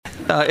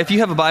If you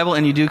have a Bible,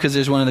 and you do because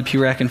there's one in the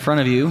pew rack in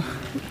front of you,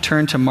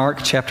 turn to Mark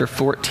chapter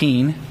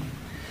 14,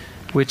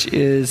 which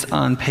is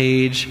on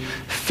page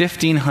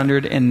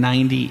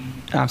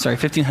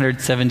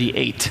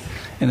 1578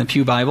 in the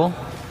Pew Bible,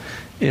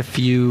 if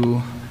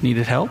you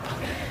needed help.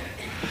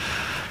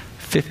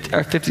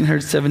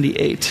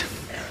 1578.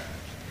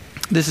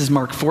 This is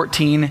Mark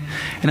 14,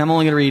 and I'm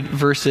only going to read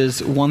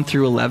verses 1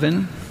 through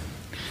 11,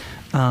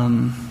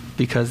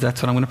 because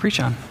that's what I'm going to preach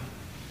on.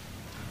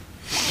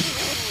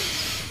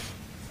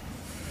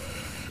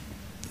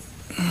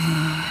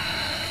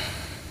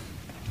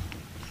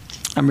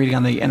 I'm reading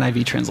on the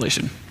NIV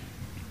translation.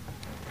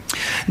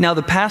 Now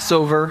the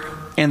Passover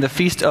and the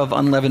Feast of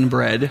Unleavened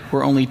Bread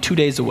were only 2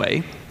 days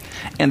away,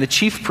 and the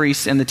chief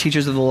priests and the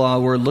teachers of the law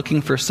were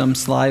looking for some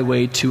sly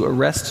way to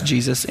arrest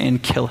Jesus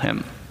and kill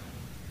him.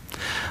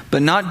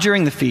 But not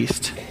during the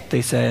feast,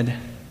 they said,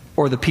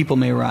 or the people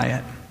may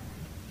riot.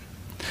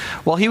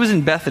 While he was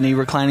in Bethany,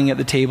 reclining at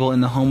the table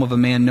in the home of a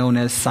man known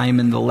as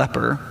Simon the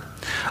leper,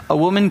 a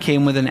woman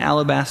came with an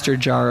alabaster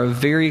jar of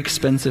very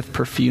expensive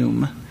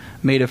perfume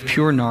made of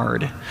pure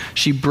nard.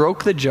 She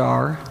broke the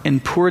jar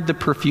and poured the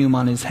perfume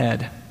on his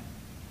head.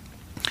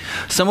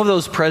 Some of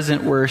those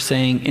present were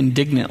saying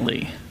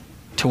indignantly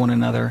to one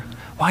another,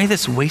 "Why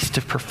this waste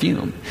of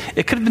perfume?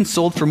 It could have been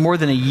sold for more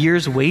than a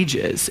year's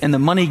wages and the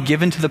money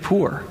given to the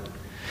poor."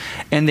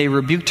 And they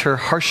rebuked her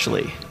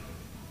harshly.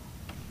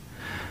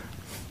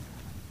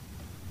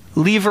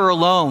 "Leave her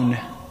alone,"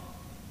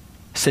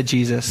 said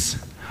Jesus.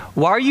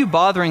 "Why are you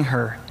bothering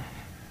her?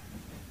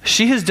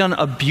 She has done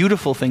a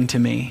beautiful thing to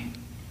me.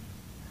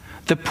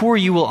 The poor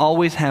you will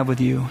always have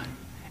with you,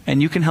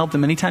 and you can help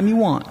them anytime you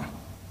want.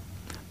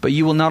 But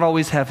you will not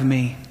always have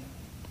me.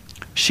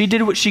 She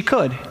did what she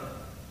could.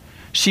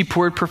 She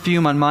poured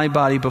perfume on my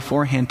body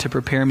beforehand to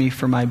prepare me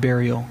for my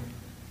burial.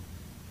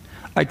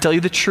 I tell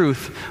you the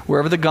truth,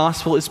 wherever the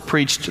gospel is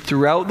preached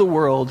throughout the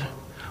world,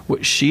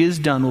 what she has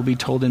done will be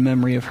told in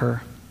memory of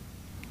her."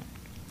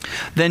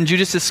 Then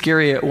Judas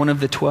Iscariot, one of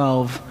the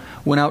 12,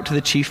 went out to the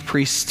chief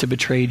priests to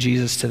betray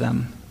Jesus to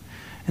them.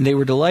 And they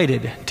were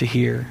delighted to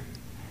hear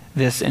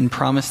this and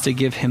promised to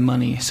give him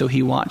money. So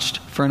he watched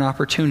for an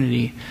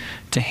opportunity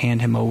to hand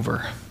him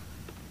over.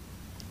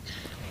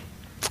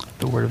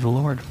 The word of the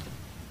Lord.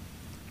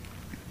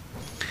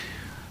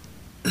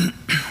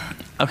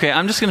 Okay,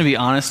 I'm just going to be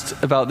honest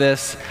about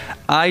this.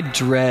 I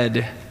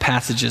dread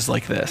passages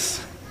like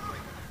this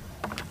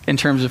in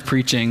terms of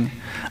preaching.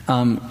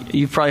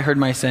 You've probably heard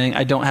my saying,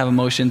 "I don't have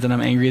emotions," and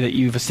I'm angry that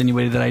you've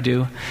insinuated that I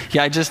do.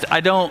 Yeah, I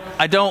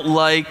don't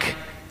like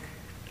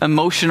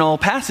emotional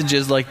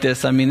passages like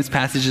this. I mean, this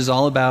passage is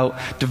all about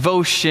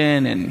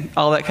devotion and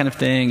all that kind of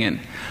thing, and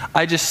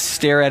I just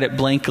stare at it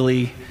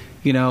blankly,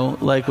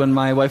 like when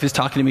my wife is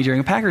talking to me during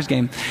a Packers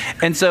game.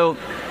 And so,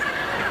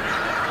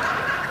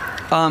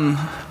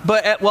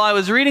 while I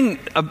was reading,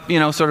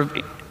 sort of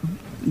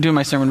doing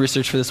my sermon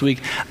research for this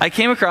week, I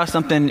came across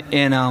something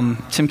in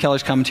Tim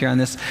Keller's commentary on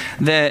this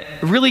that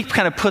really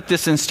kind of put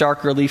this in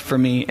stark relief for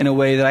me in a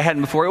way that I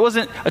hadn't before. It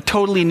wasn't a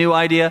totally new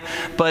idea,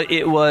 but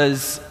it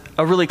was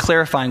a really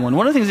clarifying one.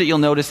 One of the things that you'll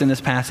notice in this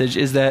passage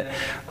is that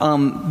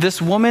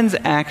this woman's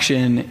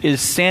action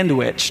is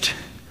sandwiched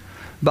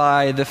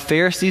by the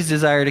Pharisees'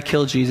 desire to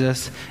kill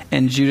Jesus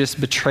and Judas'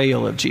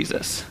 betrayal of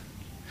Jesus.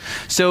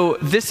 So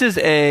this is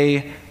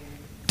a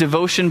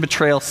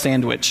devotion-betrayal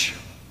sandwich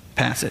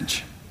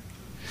passage.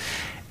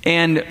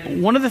 And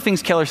one of the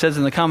things Keller says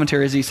in the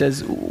commentary is he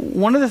says,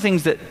 one of the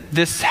things that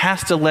this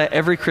has to let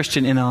every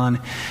Christian in on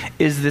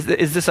is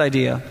this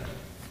idea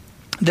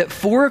that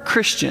for a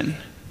Christian,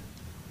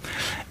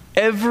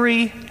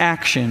 every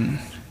action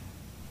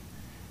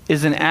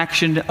is an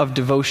action of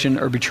devotion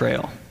or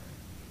betrayal.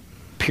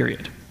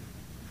 Period.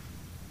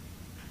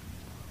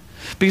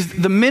 Because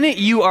the minute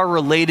you are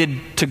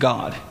related to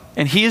God,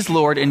 and He is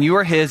Lord, and you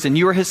are His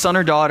son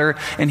or daughter,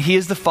 and He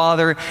is the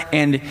Father,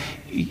 and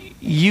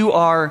you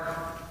are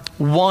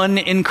one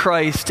in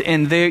Christ,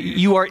 and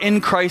you are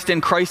in Christ,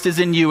 and Christ is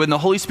in you, and the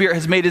Holy Spirit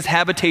has made His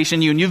habitation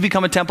in you, and you've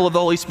become a temple of the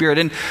Holy Spirit,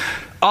 and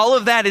all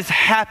of that has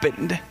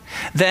happened,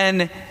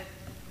 then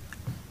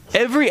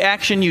every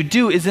action you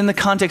do is in the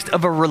context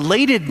of a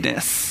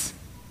relatedness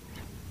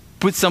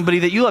with somebody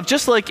that you love.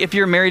 Just like if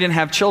you're married and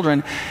have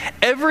children,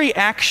 every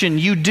action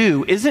you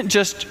do isn't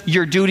just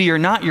your duty or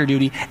not your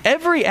duty.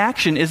 Every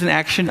action is an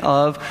action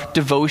of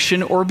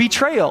devotion or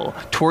betrayal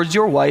towards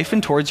your wife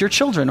and towards your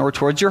children, or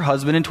towards your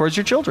husband and towards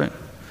your children,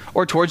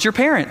 or towards your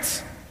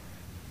parents.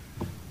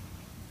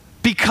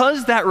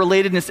 Because that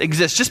relatedness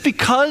exists, just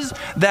because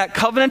that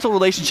covenantal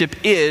relationship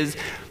is,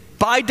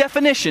 by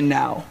definition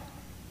now,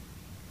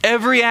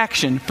 every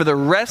action for the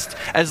rest,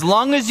 as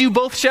long as you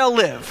both shall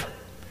live,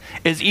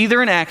 is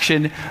either an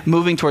action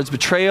moving towards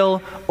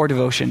betrayal or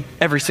devotion.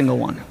 Every single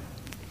one.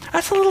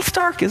 That's a little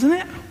stark, isn't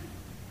it?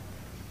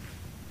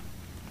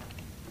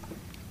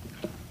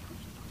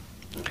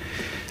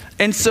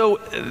 And so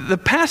the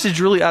passage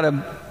really ought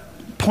to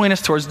point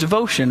us towards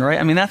devotion, right?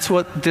 I mean, that's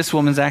what this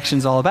woman's action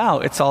is all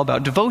about. It's all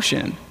about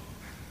devotion,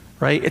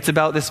 right? It's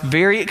about this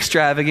very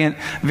extravagant,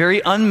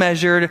 very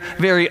unmeasured,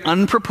 very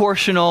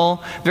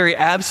unproportional, very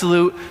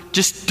absolute,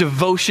 just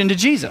devotion to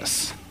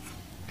Jesus.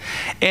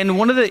 And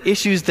one of the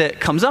issues that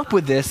comes up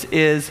with this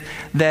is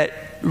that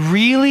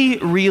really,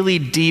 really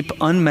deep,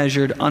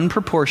 unmeasured,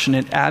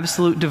 unproportionate,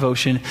 absolute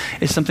devotion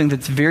is something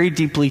that's very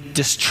deeply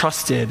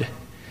distrusted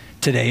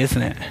today,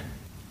 isn't it?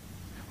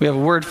 We have a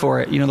word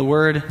for it. You know the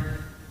word?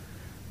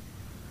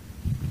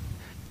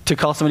 To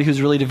call somebody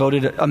who's really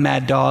devoted a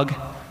mad dog?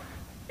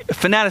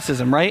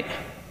 Fanaticism, right?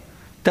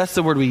 That's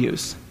the word we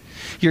use.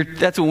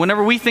 That's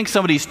whenever we think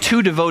somebody's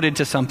too devoted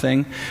to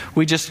something,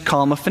 we just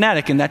call them a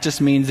fanatic, and that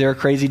just means they're a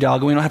crazy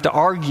dog, and we don't have to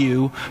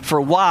argue for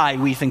why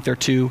we think they're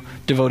too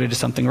devoted to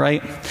something,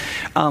 right?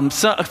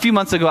 So a few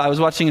months ago, I was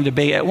watching a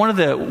debate at one of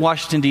the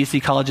Washington, D.C.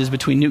 colleges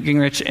between Newt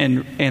Gingrich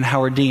and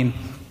Howard Dean.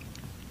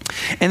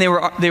 And they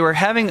were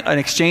having an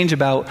exchange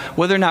about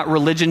whether or not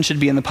religion should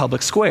be in the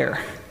public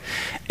square.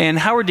 And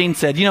Howard Dean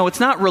said, it's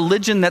not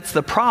religion that's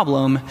the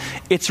problem,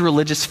 it's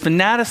religious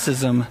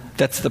fanaticism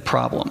that's the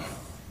problem.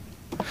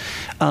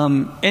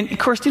 And of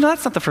course,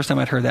 that's not the first time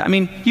I'd heard that. I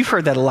mean, you've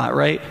heard that a lot,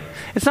 right?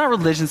 It's not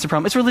religion that's the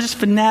problem, it's religious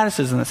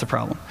fanaticism that's the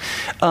problem.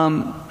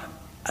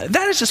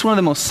 That is just one of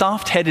the most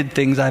soft-headed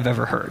things I've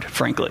ever heard,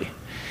 frankly.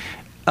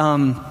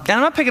 And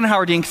I'm not picking on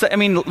Howard Dean, because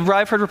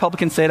I've heard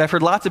Republicans say it, I've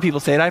heard lots of people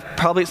say it,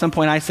 probably at some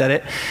point I said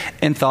it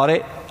and thought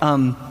it.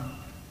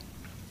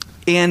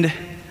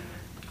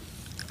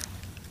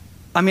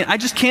 I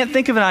just can't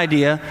think of an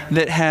idea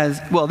that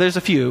there's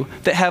a few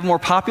that have more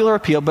popular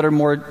appeal but are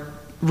more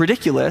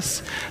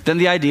ridiculous than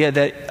the idea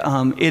that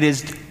it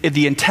is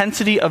the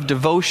intensity of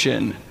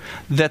devotion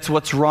that's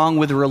what's wrong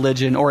with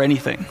religion or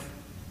anything.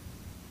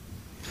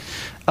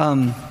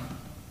 Think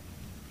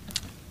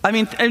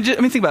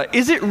about it.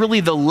 Is it really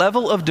the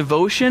level of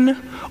devotion,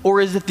 or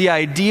is it the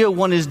idea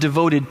one is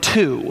devoted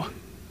to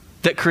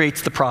that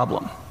creates the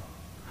problem?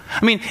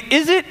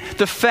 Is it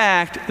the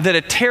fact that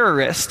a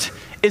terrorist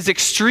is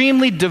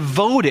extremely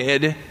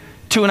devoted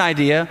to an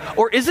idea,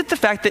 or is it the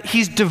fact that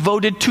he's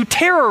devoted to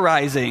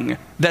terrorizing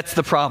that's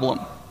the problem?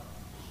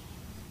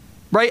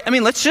 Right?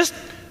 Let's use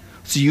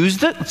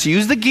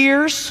the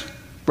gears,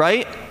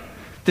 right?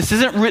 This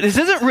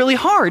isn't really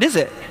hard, is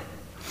it?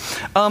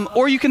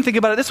 Or you can think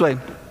about it this way.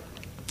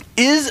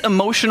 Is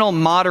emotional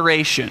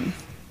moderation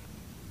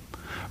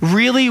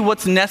really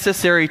what's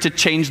necessary to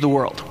change the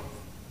world?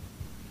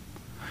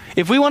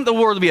 If we want the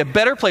world to be a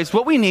better place,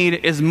 what we need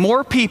is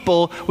more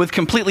people with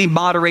completely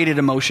moderated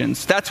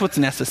emotions. That's what's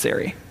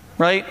necessary,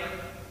 right?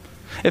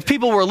 If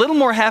people were a little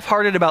more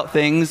half-hearted about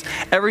things,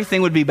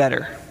 everything would be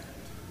better,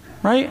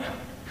 right?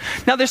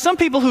 Now, there's some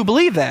people who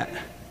believe that.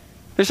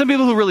 There's some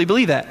people who really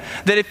believe that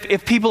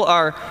if people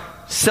are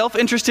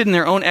self-interested in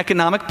their own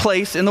economic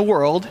place in the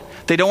world,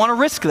 they don't want to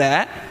risk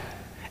that,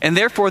 and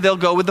therefore they'll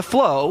go with the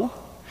flow.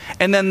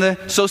 And then the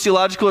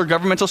sociological or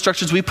governmental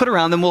structures we put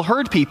around them will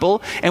herd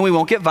people, and we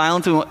won't get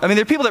violent. There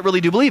are people that really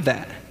do believe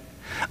that.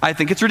 I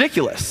think it's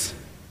ridiculous.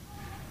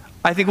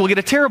 I think we'll get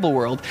a terrible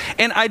world.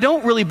 And I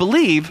don't really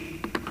believe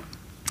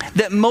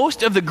that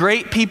most of the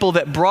great people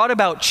that brought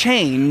about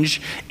change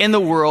in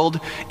the world,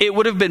 it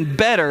would have been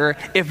better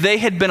if they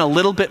had been a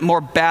little bit more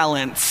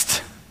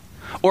balanced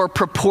or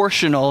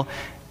proportional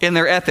in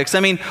their ethics.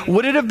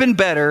 Would it have been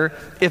better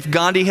if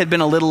Gandhi had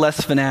been a little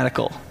less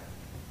fanatical?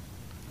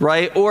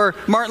 Right? Or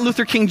Martin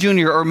Luther King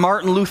Jr. or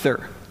Martin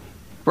Luther,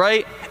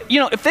 right?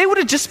 If they would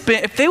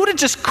have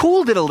just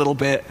cooled it a little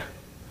bit,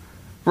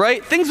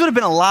 right? Things would have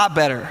been a lot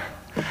better.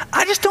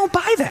 I just don't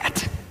buy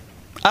that.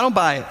 I don't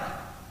buy it.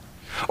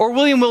 Or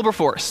William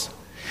Wilberforce.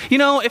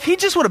 If he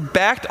just would have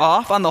backed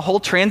off on the whole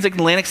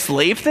transatlantic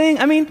slave thing,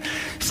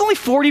 it's only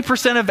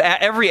 40% of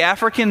every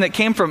African that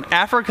came from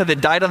Africa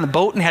that died on the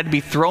boat and had to be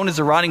thrown as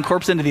a rotting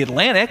corpse into the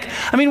Atlantic.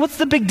 What's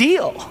the big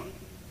deal?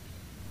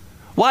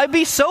 Why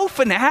be so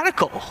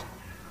fanatical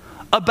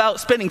about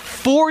spending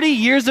 40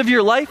 years of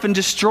your life and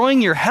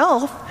destroying your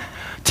health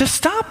to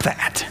stop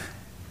that?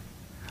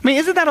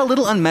 Isn't that a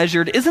little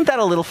unmeasured? Isn't that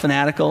a little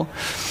fanatical?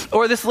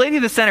 Or this lady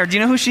in the center, do you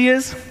know who she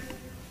is?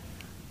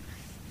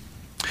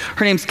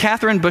 Her name's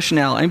Catherine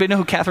Bushnell. Anybody know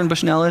who Catherine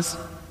Bushnell is?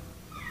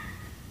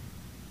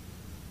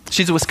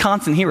 She's a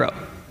Wisconsin hero.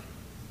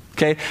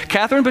 Okay,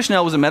 Catherine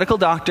Bushnell was a medical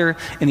doctor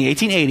in the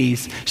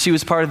 1880s. She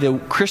was part of the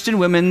Christian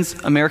Women's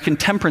American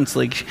Temperance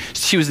League.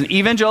 She was an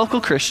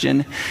evangelical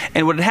Christian,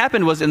 and what had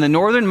happened was in the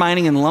northern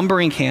mining and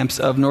lumbering camps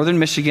of northern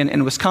Michigan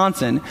and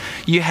Wisconsin,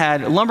 you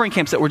had lumbering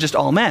camps that were just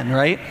all men,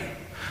 right?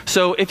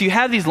 So if you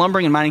have these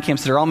lumbering and mining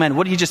camps that are all men,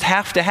 what do you just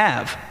have to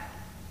have?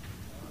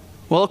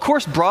 Well, of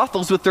course,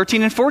 brothels with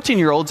 13 and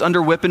 14-year-olds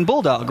under whip and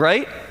bulldog,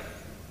 right?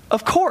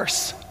 Of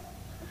course.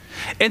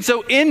 And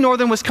so in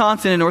northern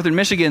Wisconsin and northern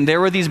Michigan, there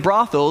were these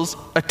brothels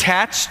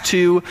attached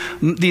to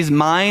these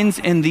mines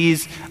and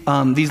these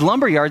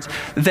lumber yards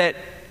that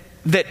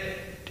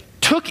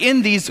took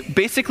in these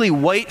basically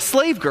white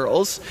slave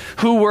girls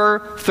who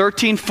were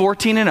 13,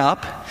 14 and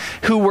up,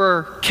 who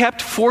were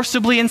kept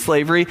forcibly in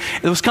slavery.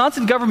 The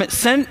Wisconsin government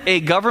sent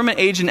a government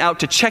agent out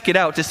to check it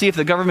out to see if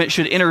the government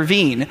should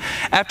intervene.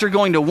 After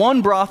going to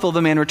one brothel,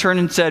 the man returned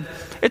and said,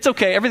 "It's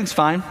okay, everything's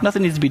fine,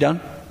 nothing needs to be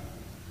done."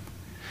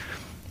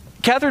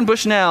 Catherine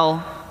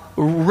Bushnell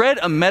read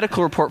a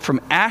medical report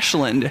from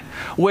Ashland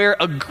where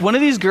one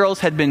of these girls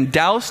had been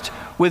doused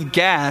with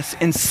gas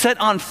and set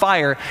on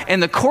fire,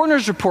 and the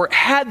coroner's report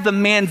had the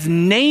man's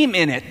name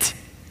in it,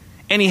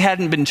 and he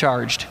hadn't been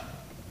charged.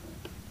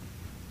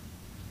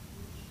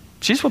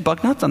 She just went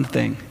buck nuts on the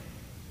thing.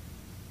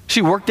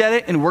 She worked at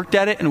it and worked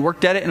at it and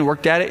worked at it and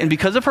worked at it, and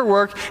because of her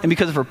work and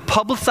because of her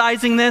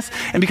publicizing this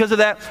and because of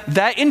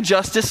that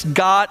injustice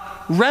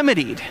got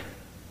remedied.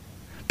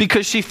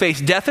 Because she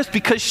faced death, it's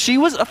because she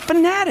was a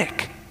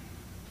fanatic.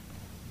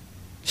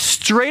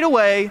 Straight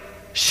away,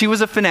 she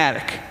was a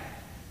fanatic.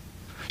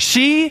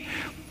 She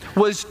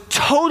was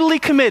totally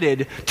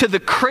committed to the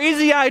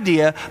crazy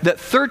idea that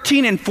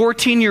 13 and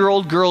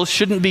 14-year-old girls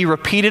shouldn't be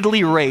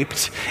repeatedly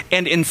raped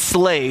and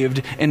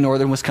enslaved in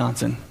northern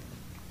Wisconsin.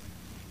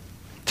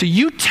 So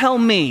you tell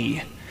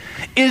me,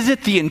 is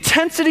it the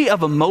intensity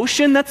of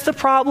emotion that's the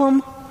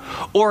problem?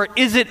 Or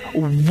is it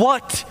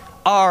what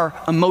our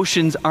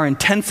emotions are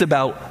intense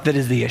about that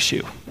is the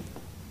issue?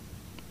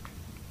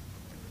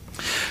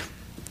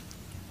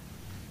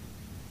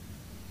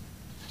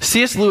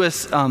 C.S.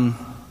 Lewis,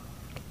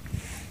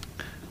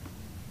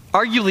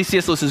 arguably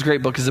C.S. Lewis's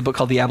great book is a book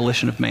called The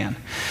Abolition of Man,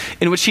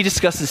 in which he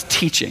discusses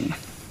teaching.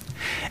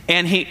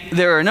 And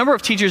there are a number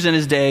of teachers in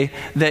his day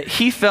that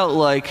he felt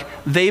like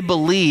they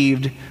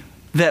believed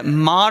that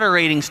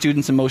moderating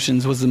students'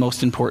 emotions was the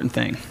most important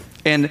thing.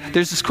 And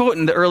there's this quote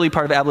in the early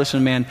part of Abolition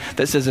of Man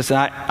that says this, and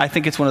I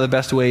think it's one of the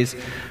best ways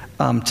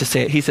to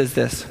say it. He says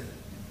this.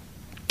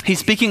 He's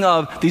speaking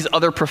of these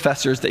other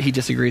professors that he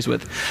disagrees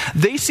with.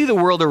 They see the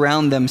world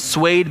around them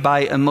swayed by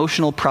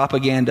emotional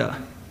propaganda,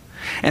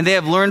 and they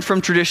have learned from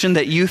tradition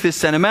that youth is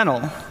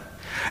sentimental.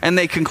 And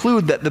they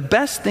conclude that the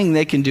best thing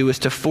they can do is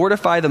to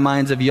fortify the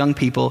minds of young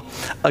people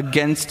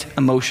against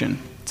emotion.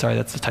 Sorry,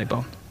 that's a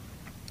typo.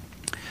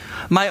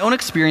 My own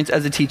experience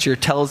as a teacher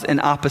tells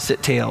an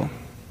opposite tale.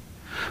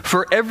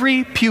 For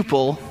every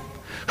pupil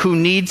who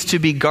needs to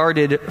be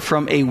guarded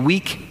from a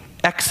weak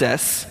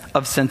excess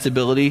of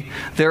sensibility,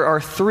 there are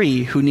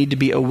 3 who need to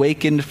be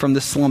awakened from the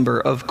slumber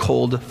of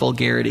cold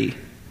vulgarity.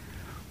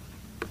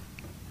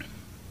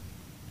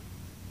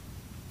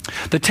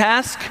 The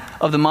task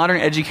of the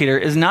modern educator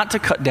is not to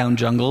cut down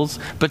jungles,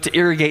 but to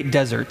irrigate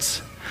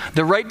deserts.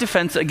 The right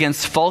defense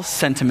against false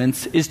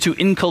sentiments is to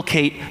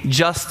inculcate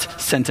just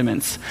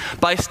sentiments.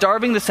 By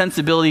starving the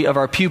sensibility of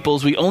our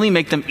pupils, we only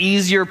make them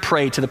easier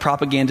prey to the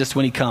propagandist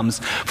when he comes.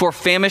 For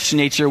famished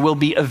nature will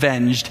be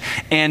avenged,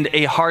 and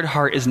a hard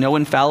heart is no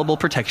infallible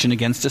protection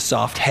against a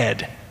soft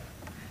head.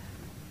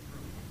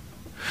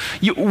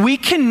 We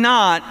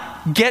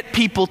cannot get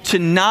people to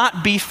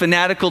not be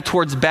fanatical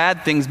towards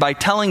bad things by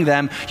telling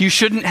them you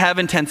shouldn't have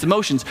intense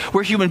emotions.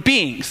 We're human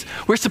beings.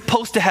 We're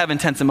supposed to have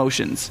intense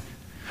emotions.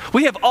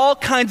 We have all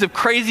kinds of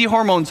crazy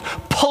hormones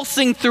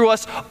pulsing through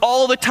us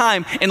all the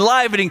time,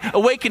 enlivening,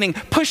 awakening,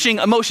 pushing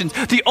emotions.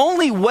 The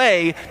only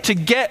way to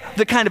get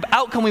the kind of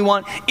outcome we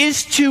want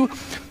is to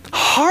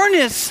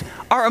harness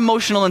our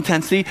emotional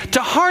intensity,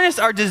 to harness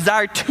our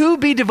desire to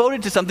be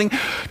devoted to something,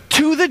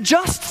 to the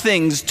just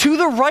things, to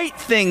the right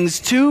things,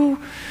 to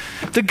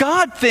the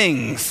God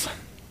things.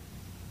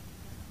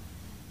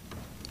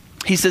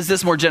 He says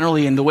this more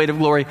generally in The Weight of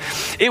Glory.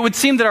 It would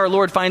seem that our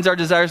Lord finds our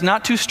desires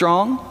not too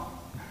strong,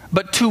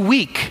 but too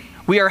weak.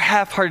 We are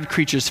half-hearted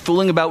creatures,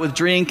 fooling about with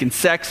drink and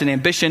sex and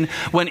ambition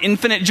when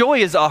infinite joy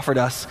is offered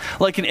us,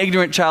 like an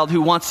ignorant child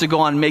who wants to go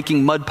on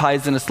making mud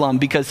pies in a slum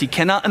because he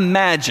cannot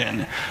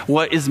imagine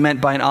what is meant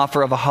by an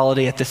offer of a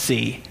holiday at the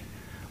sea.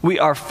 We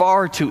are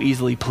far too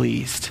easily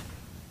pleased.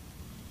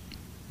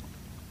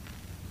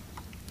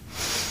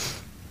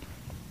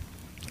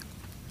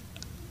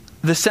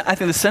 I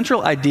think the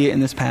central idea in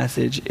this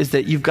passage is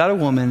that you've got a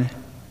woman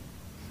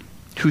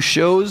who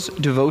shows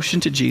devotion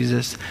to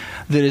Jesus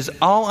that is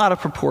all out of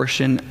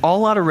proportion,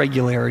 all out of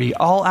regularity,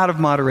 all out of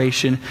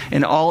moderation,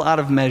 and all out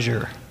of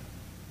measure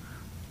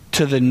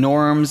to the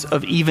norms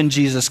of even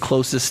Jesus'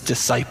 closest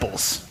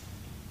disciples.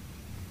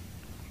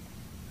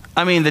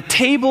 I mean, the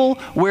table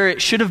where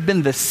it should have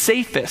been the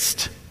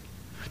safest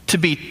to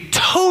be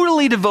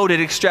totally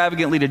devoted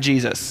extravagantly to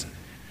Jesus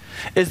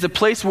is the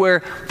place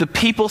where the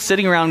people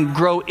sitting around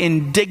grow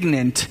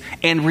indignant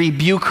and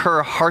rebuke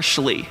her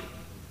harshly.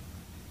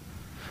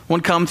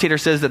 One commentator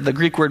says that the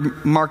Greek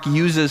word Mark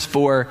uses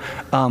for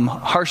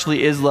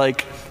harshly is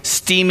like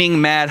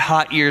steaming, mad,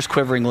 hot ears,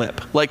 quivering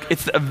lip. Like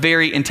it's a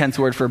very intense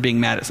word for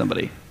being mad at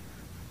somebody.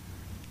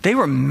 They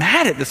were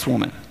mad at this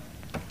woman.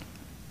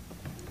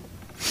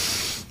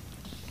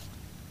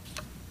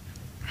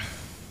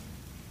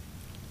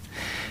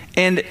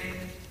 And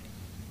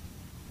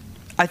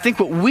I think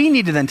what we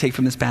need to then take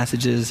from this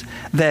passage is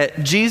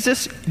that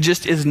Jesus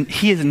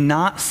he is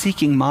not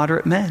seeking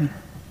moderate men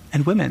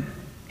and women.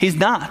 He's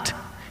not.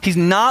 He's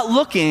not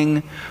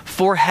looking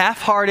for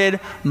half-hearted,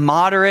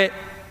 moderate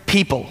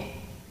people.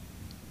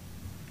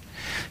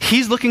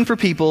 He's looking for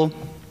people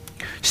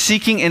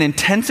seeking an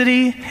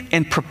intensity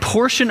and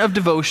proportion of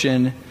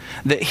devotion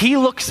that he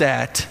looks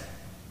at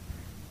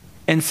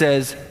and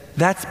says,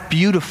 that's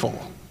beautiful.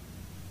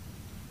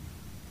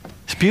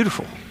 It's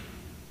beautiful.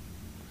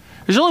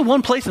 There's only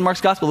one place in Mark's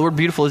gospel the word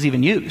beautiful is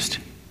even used.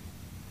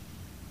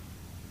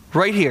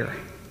 Right here.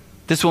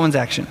 This woman's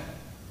action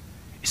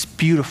is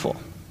beautiful.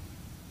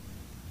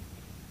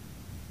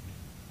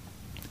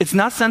 It's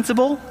not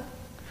sensible.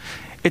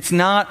 It's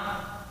not,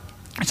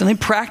 there's something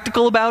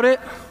practical about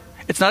it.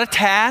 It's not a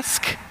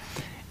task.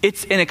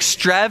 It's an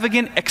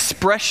extravagant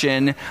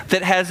expression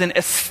that has an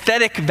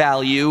aesthetic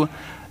value.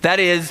 That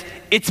is,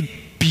 it's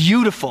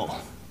beautiful.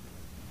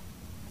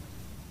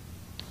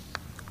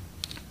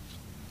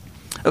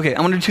 Okay,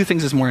 I want to do two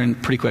things this morning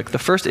pretty quick. The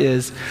first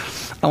is,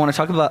 I want to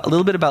talk about a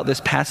little bit about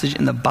this passage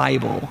in the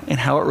Bible and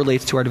how it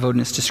relates to our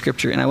devotedness to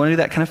Scripture. And I want to do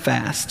that kind of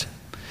fast.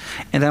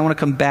 And then I want to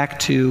come back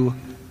to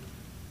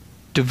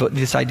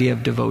this idea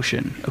of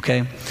devotion,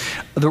 okay?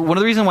 One of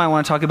the reasons why I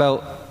want to talk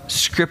about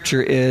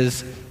Scripture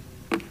is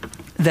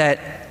that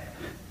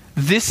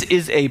this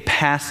is a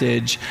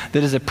passage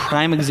that is a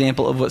prime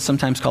example of what's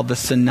sometimes called the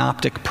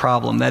synoptic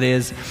problem. That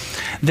is,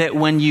 that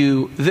when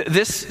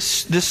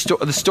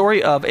the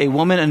story of a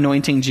woman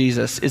anointing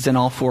Jesus is in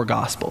all four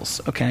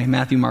Gospels, okay?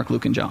 Matthew, Mark,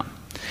 Luke, and John.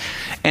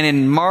 And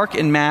in Mark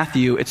and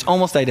Matthew, it's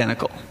almost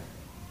identical.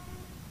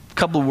 A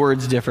couple of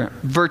words different,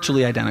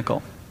 virtually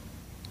identical.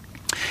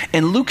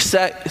 In Luke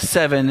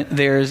 7,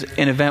 there's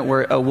an event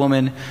where a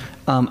woman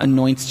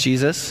anoints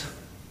Jesus,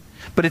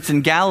 but it's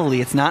in Galilee,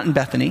 it's not in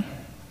Bethany.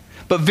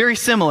 But very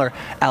similar.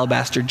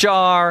 Alabaster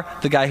jar,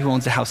 the guy who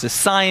owns the house is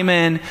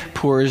Simon,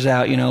 pours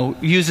out,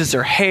 uses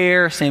her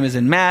hair, same as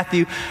in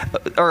Matthew,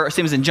 or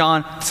same as in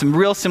John, some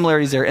real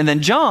similarities there. And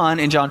then John,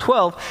 in John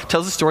 12,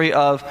 tells the story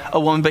of a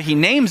woman, but he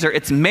names her,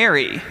 it's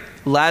Mary,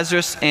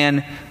 Lazarus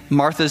and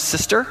Martha's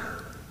sister.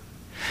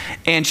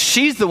 And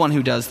she's the one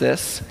who does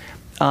this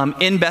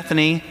in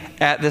Bethany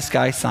at this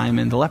guy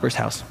Simon, the leper's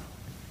house.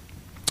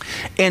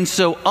 And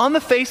so on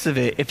the face of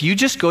it, if you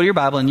just go to your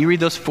Bible and you read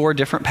those four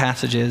different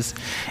passages,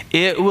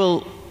 it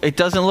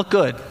doesn't look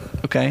good,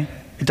 okay?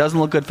 It doesn't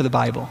look good for the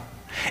Bible.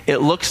 It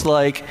looks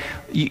like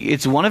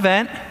it's one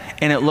event,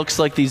 and it looks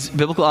like these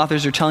biblical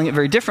authors are telling it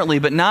very differently,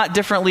 but not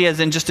differently as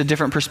in just a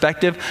different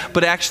perspective,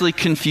 but actually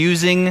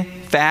confusing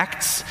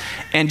facts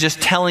and just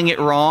telling it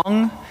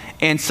wrong,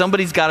 and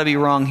somebody's got to be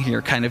wrong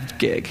here kind of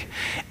gig.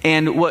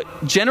 And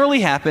what generally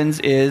happens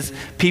is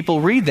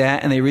people read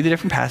that, and they read the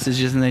different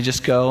passages, and they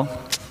just go,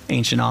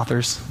 ancient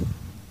authors.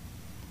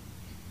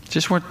 They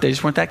just weren't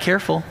that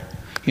careful.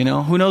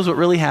 Who knows what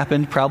really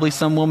happened? Probably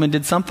some woman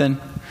did something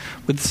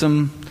with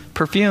some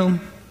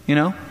perfume,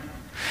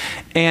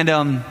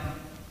 And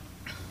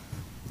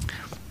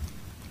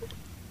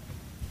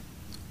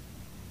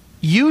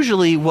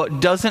usually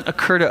what doesn't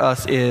occur to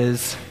us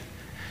is,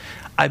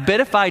 I bet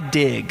if I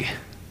dig,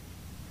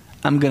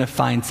 I'm going to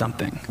find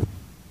something.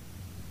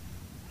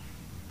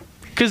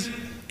 Because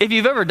if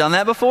you've ever done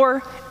that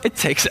before, it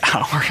takes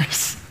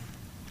hours.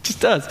 It just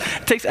does.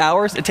 It takes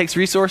hours. It takes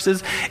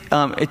resources.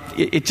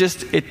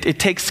 It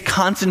takes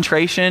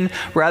concentration,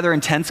 rather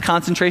intense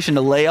concentration,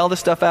 to lay all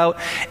this stuff out.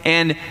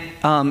 And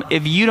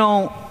if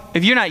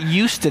you're not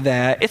used to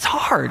that, it's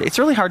hard. It's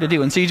really hard to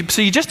do. And so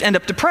you just end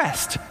up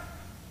depressed.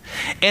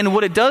 And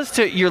what it does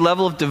to your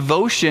level of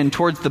devotion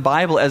towards the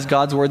Bible as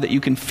God's word that you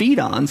can feed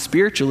on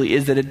spiritually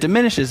is that it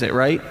diminishes it,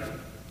 right?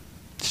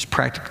 It's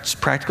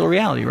practical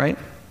reality, right?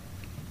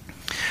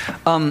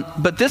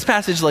 But this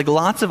passage, like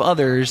lots of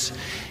others,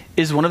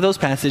 is one of those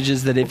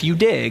passages that if you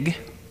dig,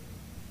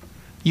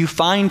 you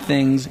find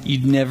things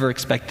you'd never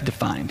expected to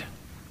find.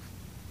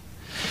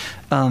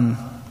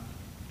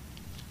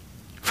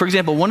 For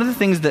example, one of the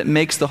things that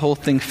makes the whole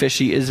thing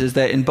fishy is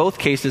that in both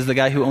cases, the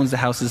guy who owns the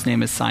house's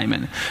name is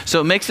Simon. So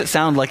it makes it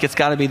sound like it's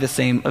got to be the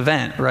same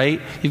event, right?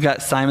 You've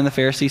got Simon the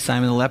Pharisee,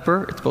 Simon the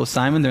leper. It's both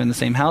Simon. They're in the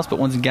same house, but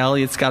one's in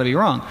Galilee. It's got to be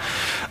wrong.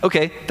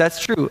 Okay, that's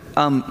true.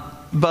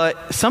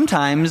 But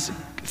sometimes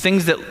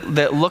things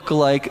that look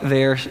like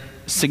they're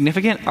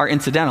significant are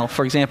incidental.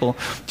 For example,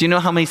 do you know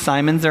how many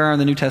Simons there are in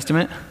the New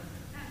Testament?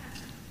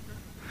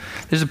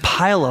 There's a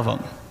pile of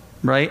them.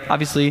 Right?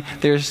 Obviously,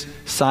 there's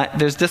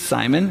this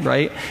Simon,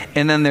 right?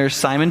 And then there's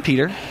Simon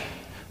Peter.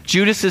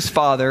 Judas's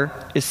father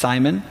is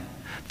Simon.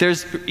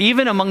 There's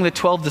even among the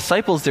 12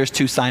 disciples, there's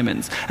two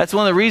Simons. That's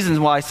one of the reasons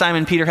why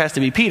Simon Peter has to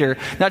be Peter,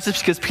 not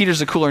just because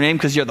Peter's a cooler name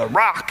because you're the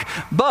rock,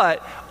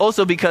 but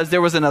also because there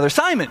was another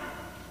Simon,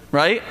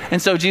 right? And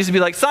so Jesus would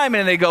be like, Simon,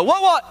 and they go,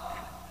 what?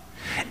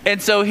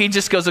 And so he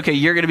just goes, okay,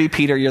 you're going to be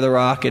Peter, you're the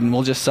rock, and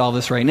we'll just solve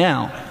this right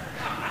now,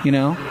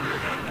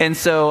 And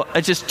so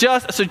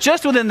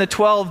just within the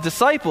 12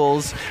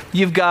 disciples,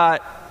 you've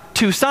got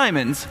two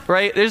Simons,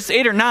 right? There's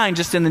 8 or 9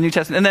 just in the New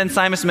Testament. And then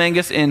Simon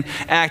Mangus in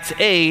Acts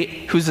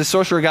 8, who's the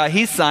sorcerer guy,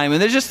 he's Simon.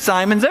 There's just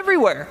Simons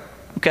everywhere,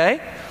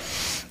 okay?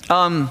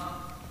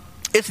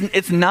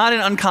 It's not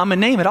an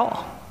uncommon name at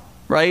all,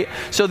 right?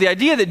 So the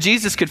idea that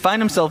Jesus could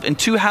find himself in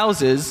two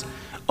houses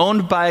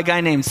owned by a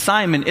guy named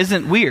Simon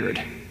isn't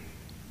weird.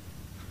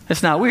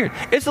 It's not weird.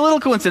 It's a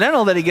little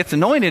coincidental that he gets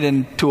anointed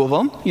in two of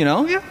them,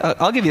 yeah,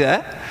 I'll give you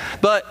that.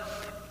 But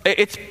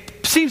it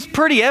seems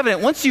pretty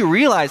evident once you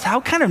realize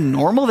how kind of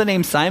normal the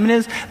name Simon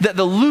is, that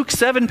the Luke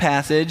 7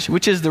 passage,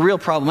 which is the real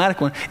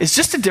problematic one, is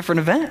just a different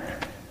event.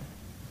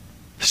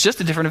 It's just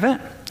a different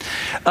event.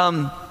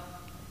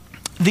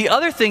 The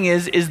other thing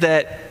is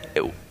that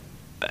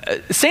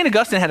St.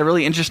 Augustine had a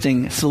really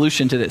interesting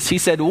solution to this. He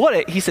said, what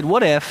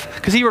if,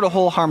 because he wrote a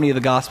whole harmony of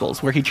the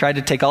Gospels where he tried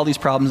to take all these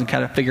problems and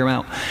kind of figure them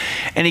out.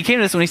 And he came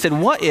to this one, he said,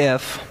 what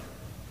if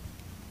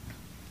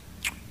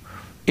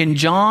in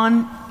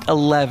John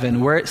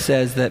 11, where it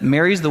says that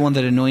Mary's the one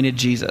that anointed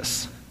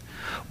Jesus,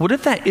 what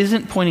if that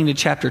isn't pointing to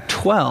chapter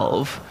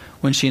 12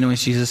 when she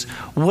anoints Jesus?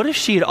 What if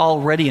she had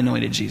already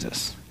anointed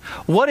Jesus?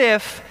 What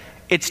if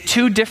it's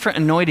two different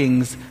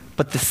anointings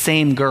but the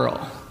same girl?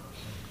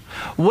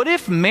 What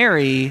if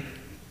Mary,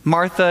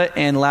 Martha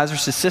and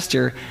Lazarus'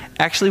 sister,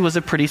 actually was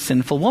a pretty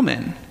sinful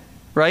woman,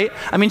 right?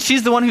 I mean,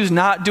 she's the one who's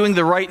not doing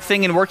the right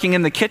thing and working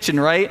in the kitchen,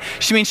 right?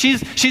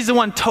 She's the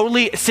one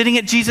totally sitting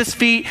at Jesus'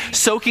 feet,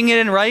 soaking it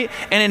in, right?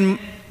 And in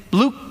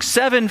Luke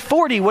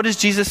 7:40, what does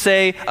Jesus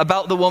say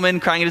about the woman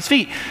crying at his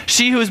feet?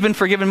 She who has been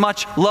forgiven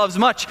much loves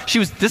much.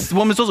 This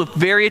woman was also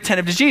very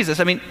attentive to Jesus.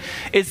 I mean,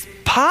 it's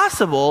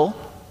possible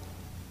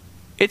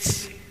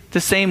it's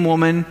the same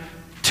woman,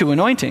 two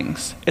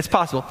anointings. It's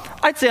possible.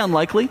 I'd say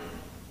unlikely.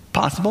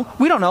 Possible.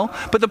 We don't know.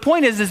 But the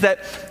point is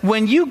that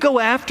when you go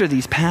after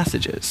these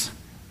passages,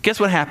 guess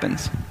what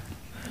happens?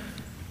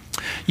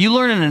 You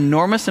learn an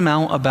enormous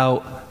amount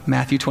about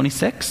Matthew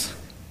 26,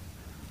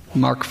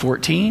 Mark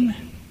 14,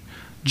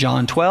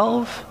 John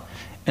 12,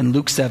 and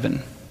Luke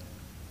 7.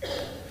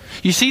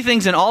 You see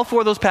things in all four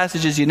of those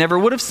passages you never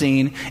would have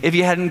seen if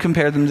you hadn't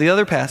compared them to the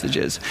other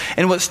passages.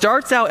 And what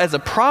starts out as a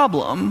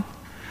problem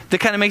that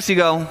kind of makes you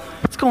go,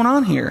 what's going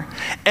on here,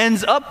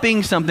 ends up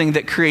being something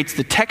that creates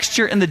the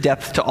texture and the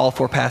depth to all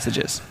four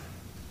passages.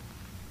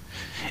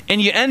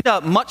 And you end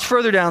up much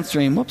further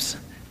downstream,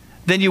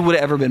 than you would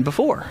have ever been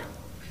before.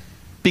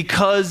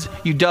 Because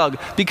you dug.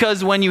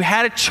 Because when you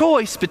had a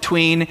choice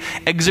between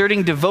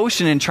exerting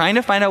devotion and trying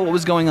to find out what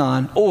was going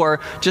on, or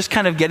just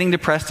kind of getting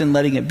depressed and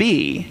letting it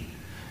be,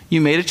 you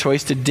made a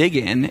choice to dig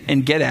in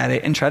and get at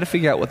it and try to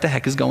figure out what the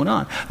heck is going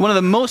on. One of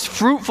the most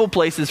fruitful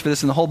places for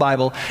this in the whole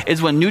Bible is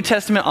when New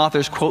Testament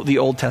authors quote the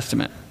Old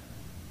Testament.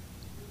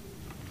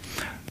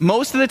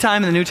 Most of the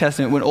time in the New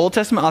Testament, when Old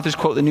Testament authors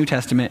quote the New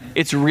Testament,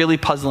 it's really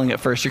puzzling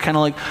at first. You're kind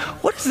of like,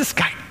 what is this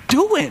guy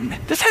doing?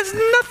 This has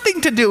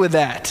nothing to do with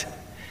that.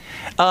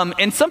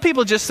 And some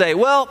people just say,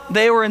 well,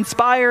 they were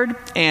inspired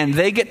and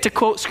they get to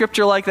quote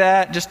scripture like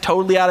that, just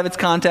totally out of its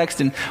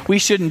context, and we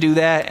shouldn't do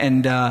that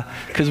and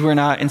because we're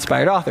not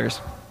inspired authors.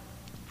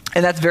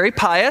 And that's very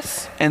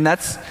pious, and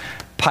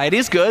piety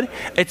is good.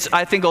 It's,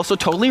 I think, also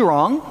totally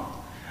wrong.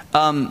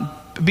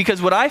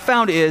 Because what I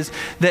found is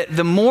that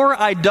the more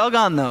I dug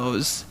on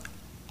those,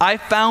 I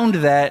found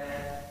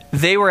that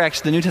the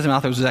New Testament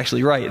authors was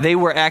actually right. They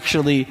were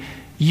actually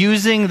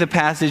using the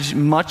passage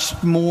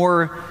much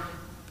more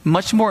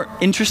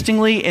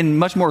interestingly and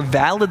much more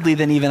validly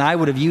than even I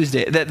would have used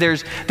it. That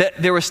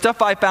there was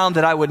stuff I found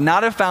that I would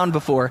not have found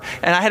before.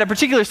 And I had a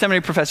particular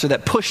seminary professor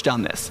that pushed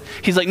on this.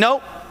 He's like,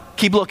 nope,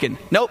 keep looking.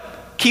 Nope,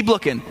 keep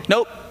looking.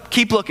 Nope,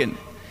 keep looking.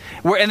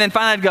 And then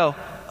finally I'd go,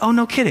 oh,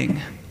 no kidding.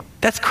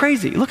 That's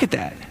crazy. Look at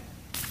that.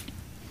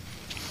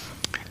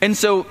 And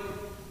so,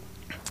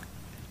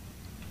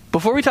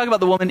 before we talk about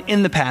the woman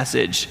in the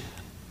passage,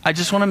 I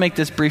just want to make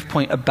this brief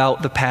point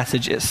about the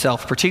passage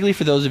itself, particularly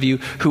for those of you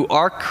who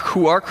are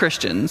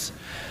Christians,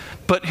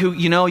 but who,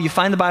 you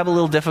find the Bible a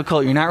little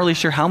difficult. You're not really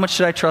sure, how much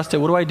should I trust it?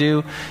 What do I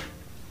do?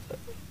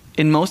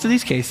 In most of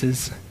these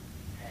cases,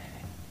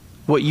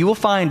 what you will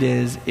find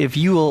is if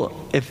you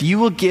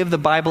will give the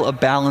Bible a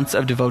balance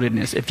of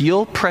devotedness, if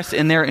you'll press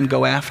in there and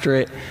go after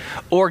it,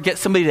 or get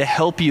somebody to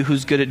help you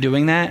who's good at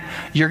doing that,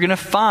 you're going to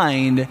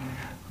find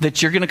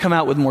that you're going to come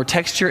out with more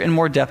texture and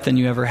more depth than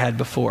you ever had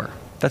before.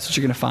 That's what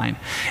you're going to find.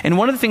 And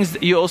one of the things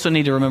that you also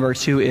need to remember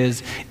too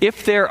is,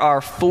 if there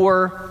are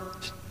four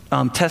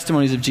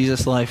testimonies of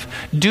Jesus'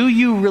 life, do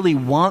you really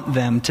want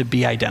them to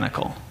be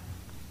identical?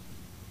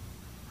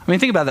 I mean,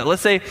 think about that.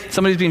 Let's say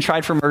somebody's being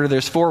tried for murder.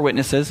 There's four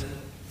witnesses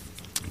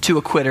to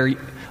acquit her.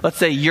 Let's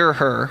say you're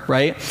her,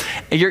 right?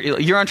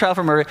 You're on trial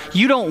for murder.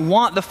 You don't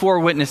want the four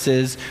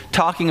witnesses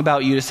talking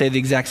about you to say the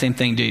exact same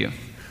thing, do you?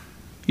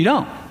 You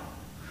don't.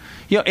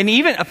 And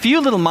even a few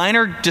little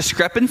minor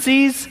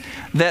discrepancies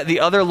that the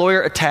other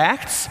lawyer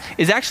attacks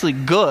is actually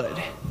good.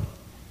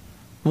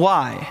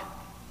 Why?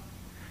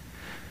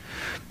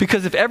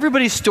 Because if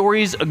everybody's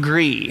stories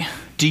agree,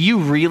 do you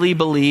really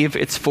believe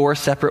it's four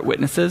separate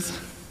witnesses?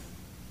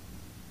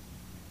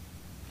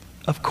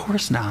 Of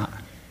course not.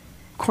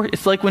 Of course,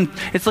 it's like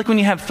when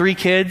you have three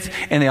kids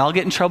and they all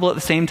get in trouble at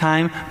the same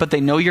time, but they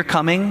know you're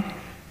coming,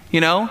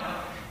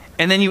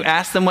 And then you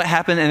ask them what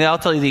happened, and they all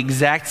tell you the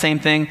exact same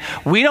thing.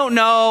 We don't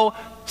know.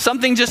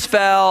 Something just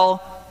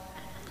fell.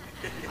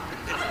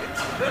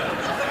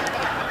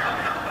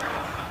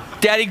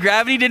 Daddy,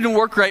 gravity didn't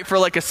work right for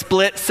like a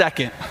split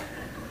second.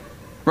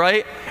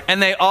 Right?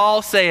 And they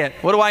all say it.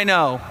 What do I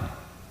know?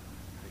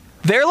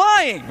 They're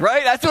lying,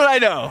 right? That's what I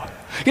know.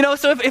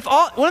 So if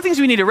one of the things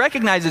we need to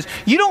recognize is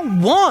you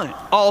don't want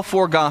all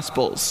four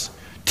Gospels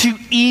to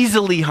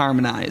easily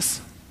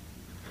harmonize.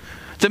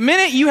 The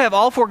minute you have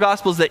all four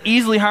Gospels that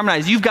easily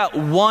harmonize, you've got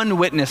one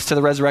witness to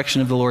the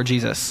resurrection of the Lord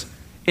Jesus.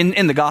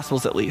 In the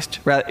Gospels, at least.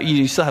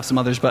 You still have some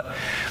others, but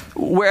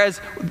whereas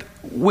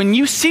when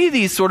you see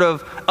these sort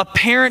of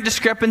apparent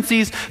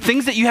discrepancies,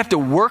 things that you have to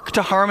work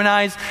to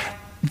harmonize,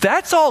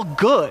 that's all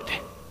good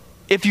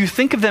if you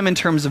think of them in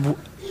terms of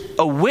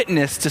a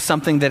witness to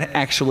something that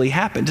actually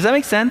happened. Does that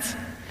make sense?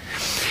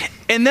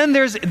 And then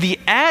there's the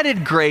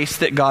added grace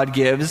that God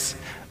gives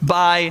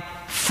by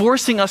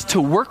forcing us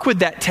to work with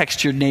that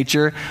textured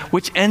nature,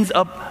 which ends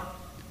up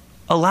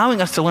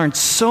allowing us to learn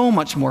so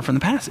much more from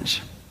the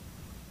passage.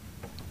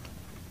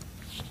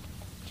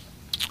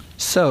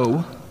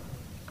 So,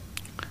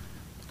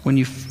 when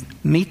you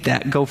meet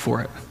that, go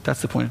for it.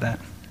 That's the point of that.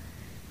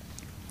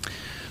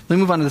 Let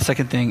me move on to the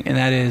second thing, and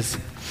that is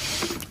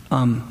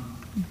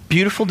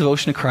beautiful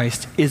devotion to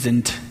Christ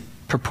isn't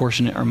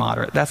proportionate or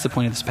moderate. That's the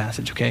point of this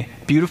passage, okay?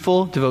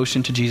 Beautiful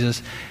devotion to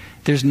Jesus,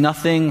 there's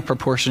nothing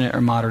proportionate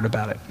or moderate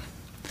about it.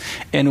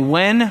 And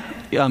when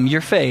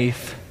your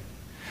faith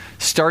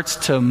starts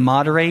to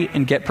moderate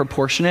and get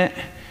proportionate,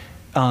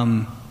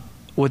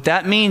 what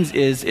that means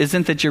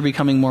isn't that you're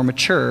becoming more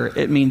mature.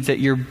 It means that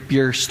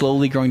you're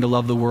slowly growing to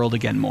love the world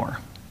again more.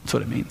 That's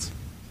what it means.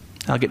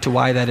 I'll get to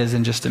why that is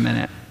in just a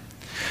minute.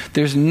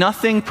 There's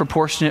nothing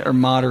proportionate or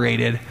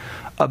moderated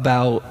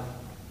about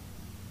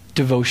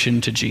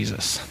devotion to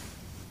Jesus.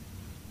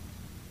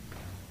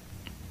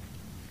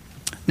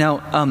 Now,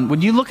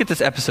 when you look at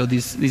this episode,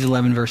 these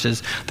 11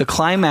 verses, the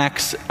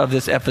climax of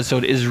this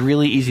episode is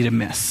really easy to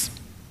miss.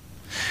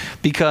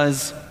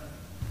 Because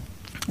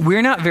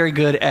we're not very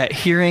good at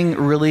hearing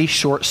really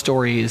short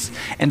stories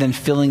and then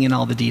filling in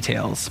all the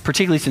details,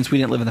 particularly since we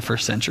didn't live in the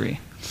first century.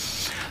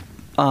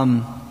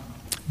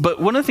 But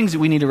one of the things that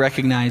we need to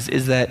recognize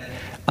is that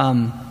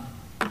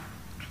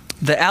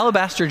the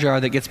alabaster jar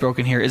that gets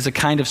broken here is a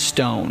kind of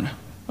stone,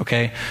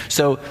 okay?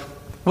 So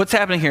what's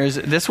happening here is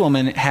this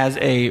woman has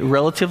a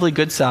relatively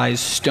good-sized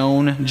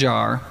stone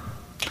jar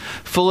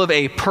full of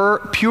a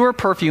pure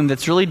perfume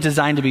that's really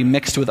designed to be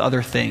mixed with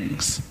other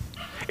things.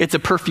 It's a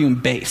perfume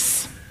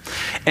base.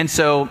 And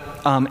so,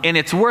 and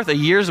it's worth a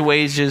year's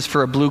wages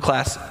for a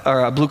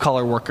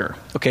blue-collar worker.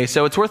 Okay,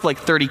 so it's worth like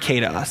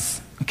 $30K to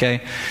us.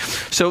 Okay,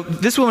 so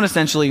this woman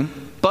essentially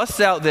busts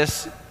out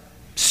this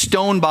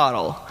stone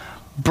bottle,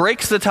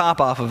 breaks the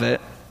top off of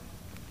it,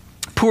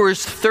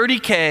 pours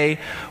 $30K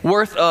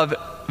worth of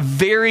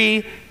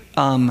very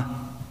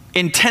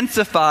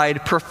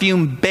intensified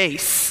perfume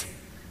base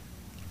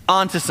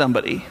onto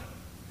somebody,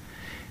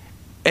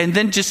 and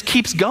then just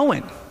keeps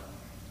going.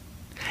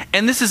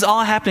 And this is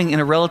all happening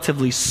in a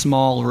relatively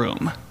small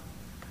room.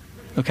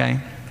 Okay?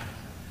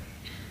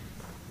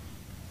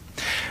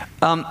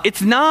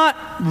 It's not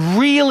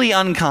really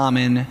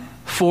uncommon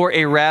for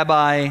a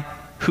rabbi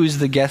who's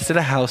the guest at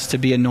a house to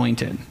be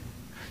anointed.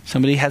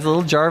 Somebody has a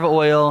little jar of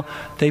oil,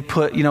 they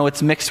put,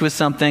 it's mixed with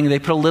something, they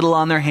put a little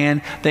on their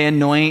hand, they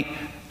anoint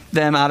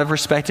them out of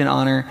respect and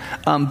honor.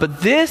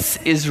 But this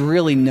is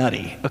really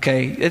nutty,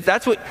 okay?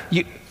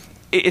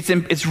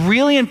 It's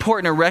really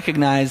important to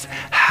recognize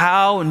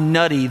how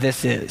nutty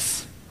this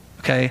is,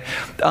 okay?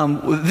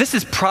 This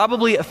is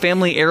probably a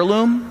family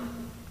heirloom.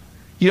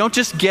 You don't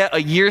just get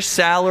a year's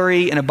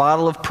salary and a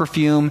bottle of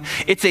perfume.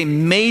 It's a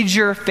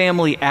major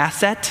family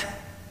asset,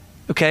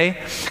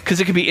 okay? Because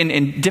it could be,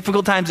 in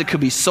difficult times, it could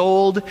be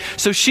sold.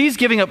 So she's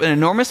giving up an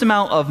enormous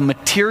amount of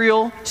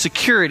material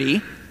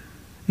security,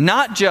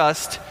 not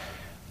just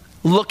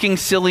looking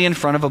silly in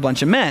front of a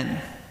bunch of men,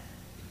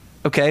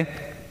 okay?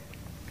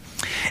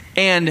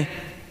 And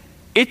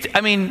it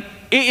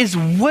is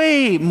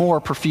way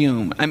more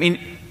perfume.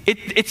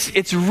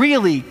 It's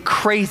really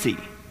crazy.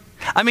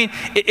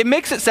 It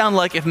makes it sound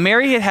like if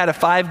Mary had a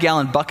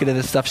 5-gallon bucket of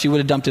this stuff, she would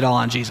have dumped it all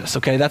on Jesus,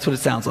 okay? That's what it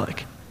sounds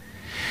like.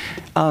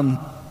 And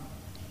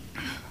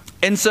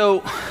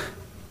so,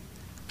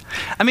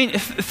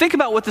 think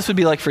about what this would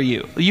be like for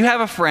you. You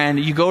have a friend,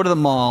 you go to the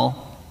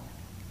mall,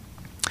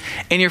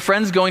 and your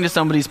friend's going to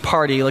somebody's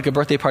party, like a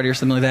birthday party or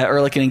something like that,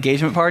 or like an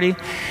engagement party,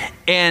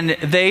 and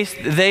they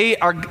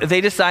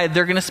decide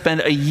they're going to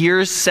spend a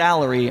year's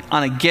salary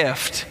on a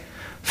gift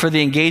for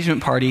the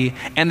engagement party,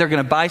 and they're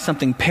going to buy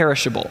something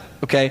perishable,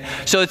 okay?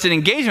 So it's an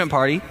engagement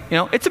party,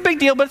 it's a big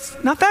deal, but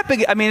it's not that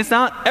big. It's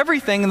not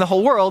everything in the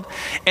whole world,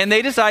 and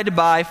they decide to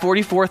buy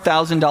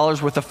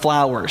 $44,000 worth of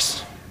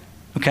flowers,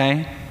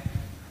 okay,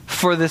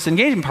 for this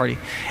engagement party.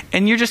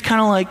 And you're just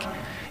kind of like,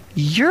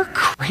 you're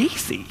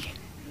crazy.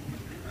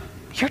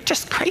 You're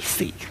just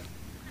crazy.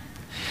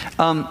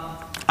 I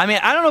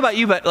don't know about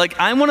you, but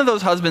I'm one of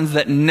those husbands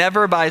that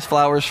never buys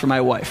flowers for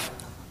my wife.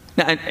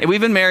 Now, we've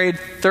been married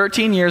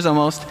 13 years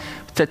almost,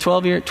 to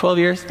 12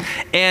 years,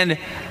 and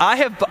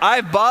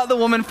I've bought the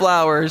woman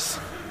flowers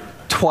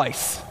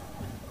twice,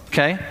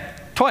 okay?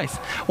 Twice.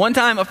 One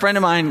time, a friend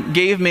of mine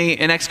gave me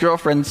an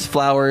ex-girlfriend's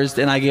flowers,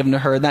 and I gave them to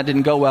her, and that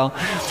didn't go well.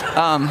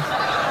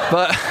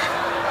 But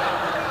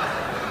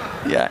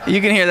yeah, you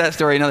can hear that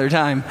story another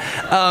time.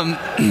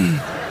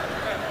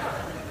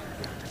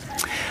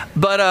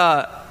 But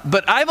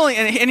I've only,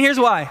 and here's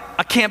why.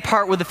 I can't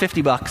part with the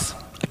 $50.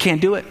 I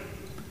can't do it.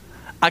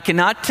 I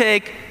cannot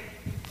take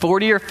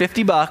 40 or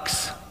 50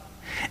 bucks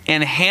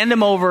and hand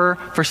them over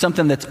for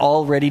something that's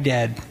already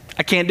dead.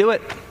 I can't do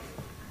it.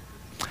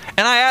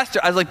 And I asked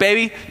her, I was like,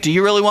 baby, do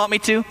you really want me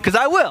to? Because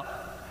I will.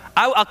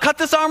 I'll cut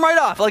this arm right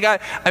off. Like, I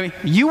mean,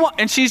 you want,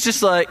 and she's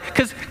just like,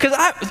 because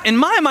in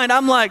my mind,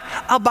 I'm like,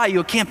 I'll buy you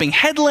a camping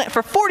headlamp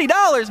for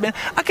 $40, man.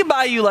 I can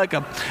buy you like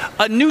a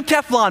new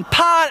Teflon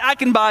pot. I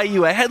can buy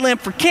you a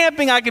headlamp for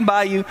camping. I can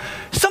buy you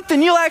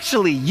something you'll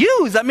actually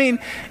use. I mean,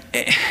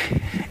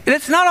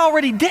 it's not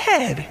already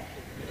dead.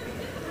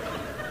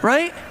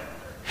 Right?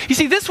 You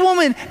see, this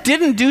woman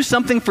didn't do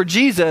something for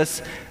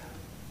Jesus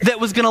that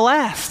was going to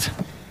last.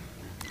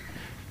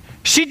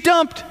 She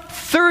dumped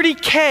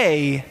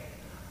 $30K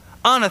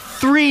on a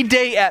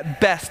 3-day at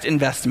best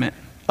investment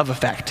of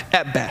effect,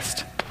 at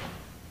best.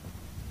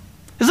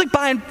 It's like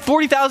buying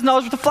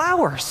 $40,000 worth of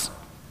flowers.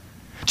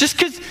 Just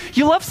because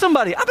you love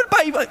somebody. I'm going to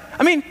buy you,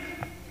 I mean,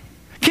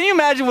 can you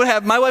imagine what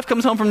happened? My wife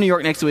comes home from New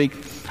York next week.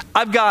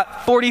 I've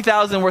got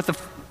 $40,000 worth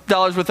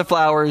of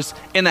flowers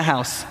in the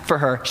house for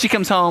her. She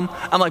comes home.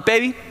 I'm like,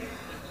 baby,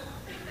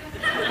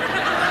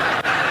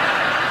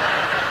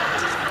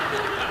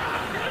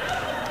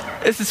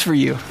 this is for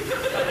you.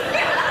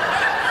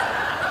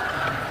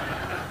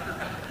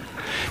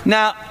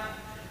 Now,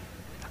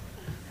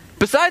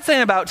 besides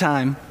saying about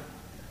time,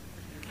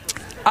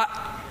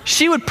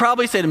 she would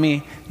probably say to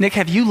me, Nick,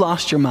 have you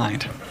lost your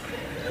mind?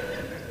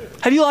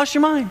 Have you lost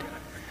your mind?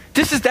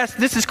 This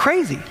is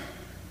crazy.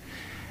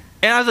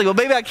 And I was like, well,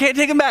 baby, I can't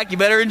take them back. You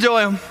better enjoy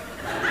them.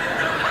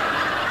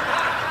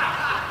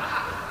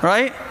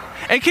 Right?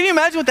 And can you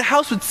imagine what the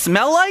house would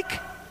smell like?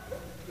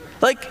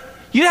 Like,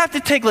 you'd have to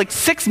take like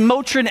 6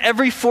 Motrin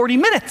every 40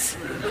 minutes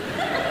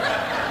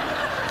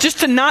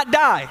just to not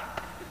die.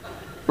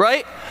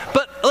 Right?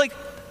 But like,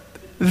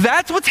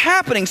 that's what's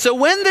happening. So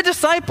when the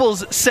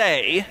disciples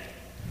say,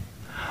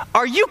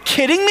 are you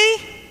kidding me?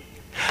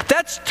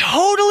 That's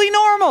totally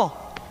normal.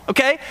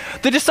 Okay?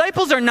 The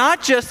disciples are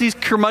not just these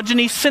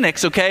curmudgeon-y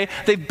cynics, okay?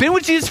 They've been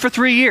with Jesus for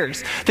 3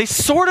 years. They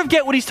sort of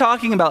get what he's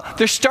talking about.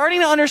 They're starting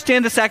to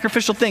understand the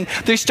sacrificial thing.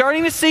 They're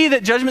starting to see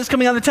that judgment's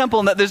coming on the temple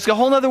and that there's a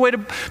whole other way to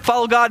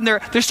follow God. And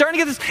they're starting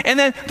to get this. And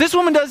then this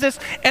woman does this,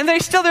 and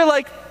they're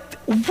like,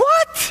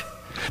 what?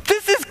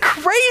 This is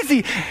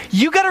crazy.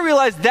 You got to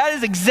realize that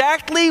is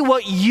exactly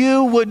what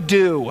you would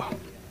do.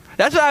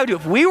 That's what I would do.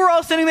 If we were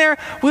all sitting there,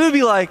 we would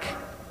be like,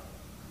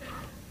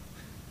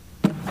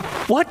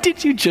 what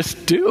did you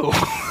just do?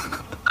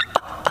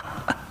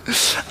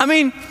 I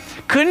mean,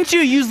 couldn't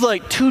you use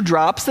like 2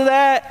 drops of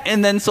that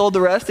and then sold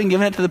the rest and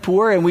given it to the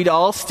poor and we'd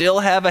all still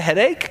have a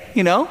headache,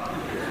 you know?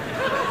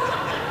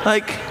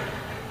 Like,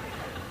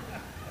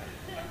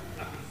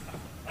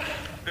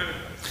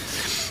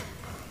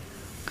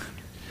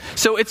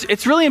 so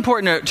it's really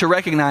important to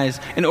recognize,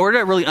 in order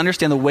to really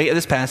understand the weight of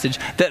this passage,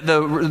 that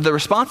the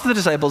response of the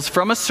disciples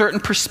from a certain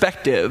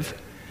perspective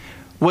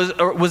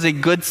was a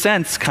good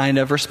sense kind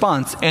of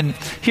response. And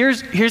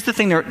here's the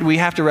thing that we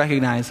have to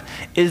recognize,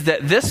 is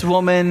that this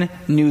woman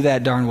knew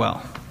that darn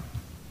well.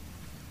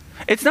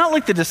 It's not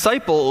like the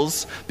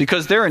disciples,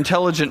 because they're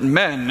intelligent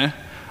men,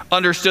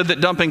 understood that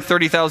dumping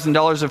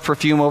 $30,000 of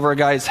perfume over a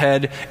guy's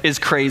head is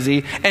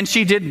crazy, and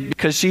she didn't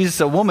because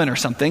she's a woman or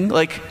something.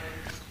 Like,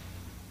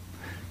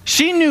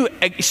 she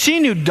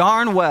knew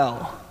darn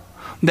well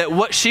that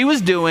what she was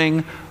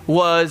doing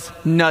was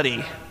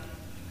nutty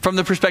from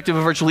the perspective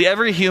of virtually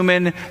every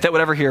human that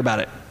would ever hear about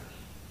it.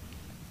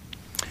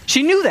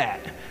 She knew that.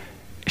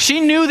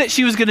 She knew that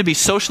she was going to be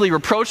socially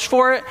reproached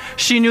for it.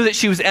 She knew that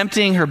she was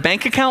emptying her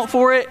bank account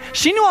for it.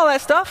 She knew all that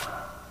stuff.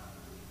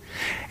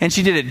 And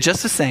she did it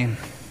just the same.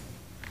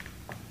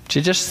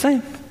 She did just the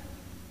same.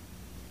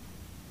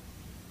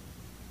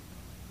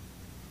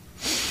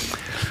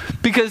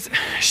 Because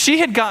she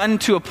had gotten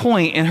to a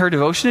point in her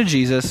devotion to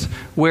Jesus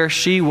where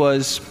she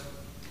was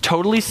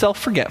totally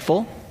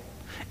self-forgetful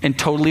and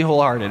totally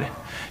wholehearted.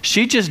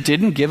 She just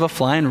didn't give a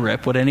flying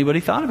rip what anybody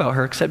thought about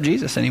her except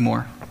Jesus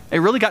anymore. It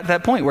really got to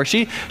that point where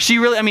she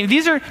really, I mean,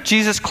 these are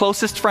Jesus'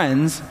 closest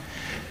friends.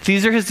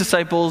 These are his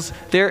disciples.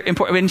 They're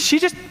important. I mean, she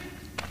doesn't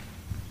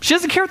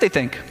care what they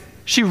think.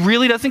 She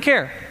really doesn't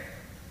care.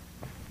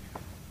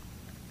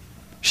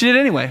 She did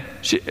anyway.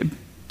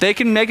 They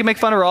can make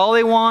fun of her all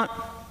they want.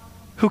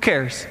 Who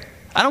cares?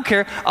 I don't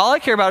care. All I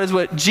care about is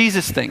what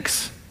Jesus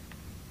thinks.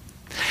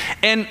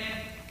 And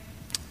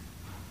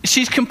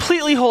she's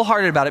completely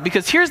wholehearted about it,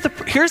 because here's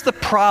the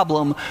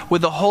problem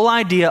with the whole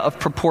idea of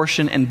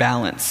proportion and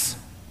balance.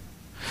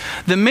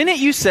 The minute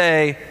you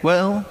say,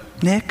 well,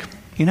 Nick,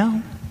 we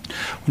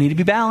need to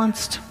be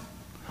balanced.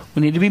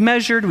 We need to be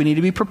measured. We need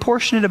to be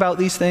proportionate about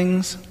these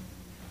things.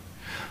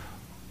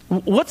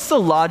 What's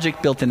the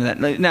logic built into that?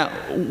 Now,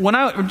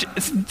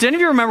 did any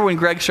of you remember when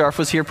Greg Scharf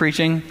was here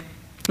preaching?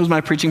 was my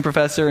preaching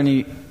professor, and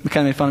he kind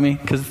of made fun of me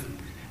because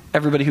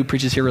everybody who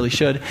preaches here really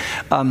should.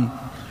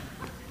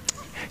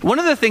 One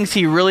of the things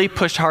he really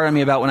pushed hard on me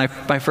about when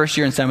my first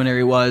year in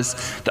seminary was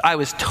that I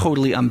was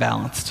totally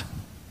unbalanced.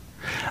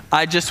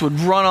 I just would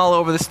run all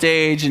over the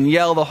stage and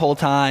yell the whole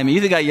time. You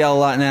think I yell a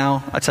lot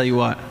now? I tell you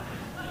what,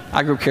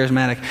 I grew up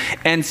charismatic.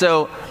 And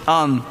so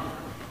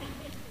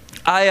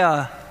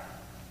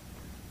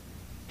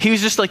he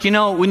was just like,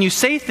 when you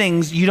say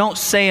things, you don't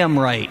say them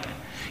right.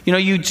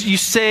 You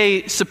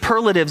say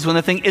superlatives when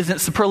the thing isn't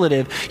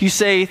superlative. You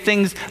say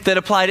things that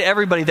apply to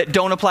everybody that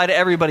don't apply to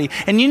everybody.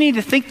 And you need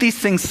to think these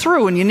things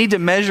through, and you need to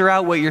measure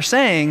out what you're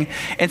saying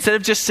instead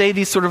of just say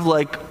these sort of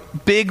like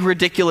big,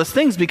 ridiculous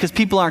things, because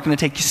people aren't going to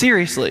take you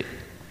seriously.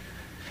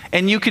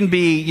 And you can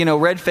be,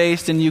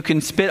 red-faced, and you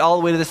can spit all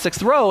the way to the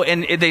sixth row,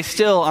 and they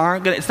still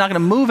aren't going to, it's not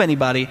going to move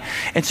anybody.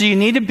 And so you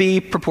need to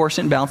be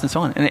proportionate and balanced and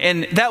so on.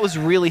 And that was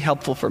really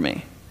helpful for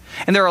me.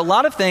 And there are a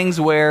lot of things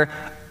where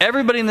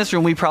everybody in this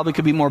room, we probably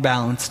could be more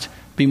balanced,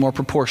 be more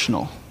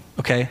proportional,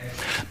 okay?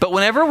 But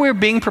whenever we're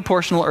being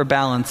proportional or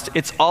balanced,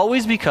 it's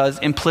always because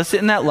implicit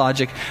in that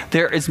logic,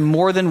 there is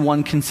more than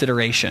one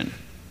consideration,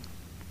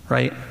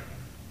 right?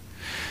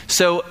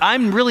 So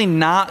I'm really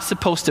not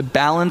supposed to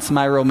balance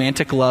my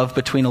romantic love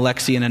between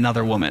Alexi and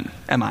another woman,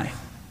 am I?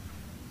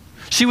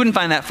 She wouldn't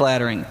find that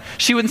flattering.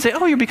 She wouldn't say,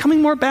 oh, you're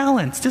becoming more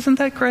balanced. Isn't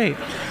that great?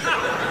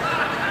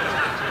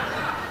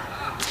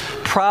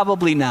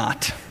 Probably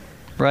not,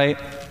 right?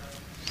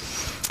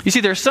 You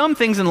see, there are some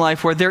things in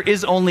life where there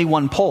is only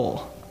one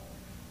pole.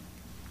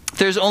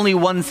 There's only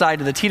one side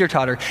of the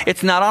teeter-totter.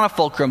 It's not on a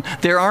fulcrum.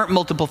 There aren't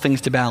multiple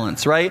things to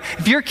balance, right?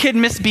 If your kid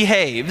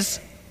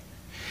misbehaves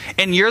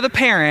and you're the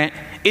parent,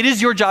 it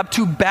is your job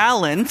to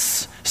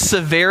balance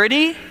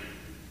severity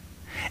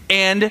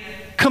and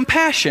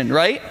compassion,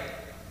 right?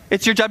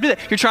 It's your job to do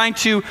that. You're trying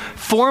to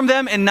form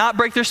them and not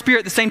break their spirit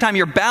at the same time.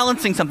 You're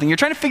balancing something. You're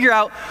trying to figure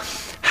out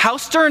how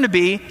stern to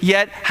be,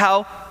 yet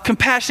how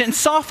compassionate and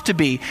soft to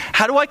be.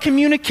 How do I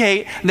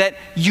communicate that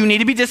you need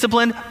to be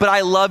disciplined, but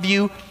I love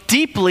you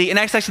deeply? And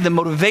that's actually the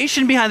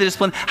motivation behind the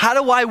discipline. How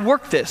do I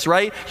work this,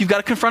 right? You've got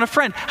to confront a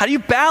friend. How do you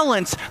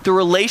balance the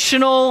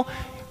relational,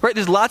 right?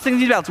 There's lots of things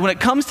you need to balance. When it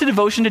comes to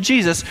devotion to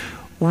Jesus,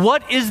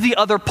 what is the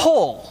other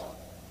pole?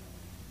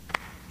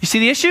 You see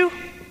the issue?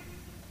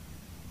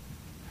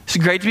 It's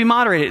great to be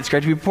moderated. It's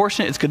great to be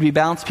proportionate. It's good to be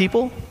balanced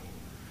people.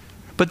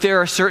 But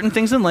there are certain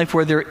things in life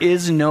where there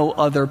is no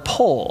other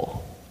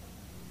pole.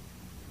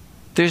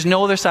 There's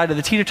no other side of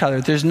the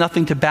teeter-totter. There's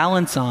nothing to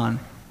balance on.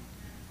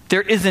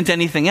 There isn't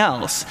anything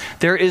else.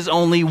 There is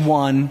only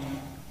one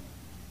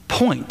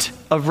point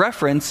of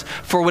reference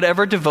for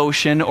whatever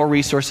devotion or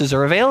resources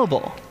are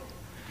available.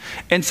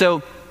 And so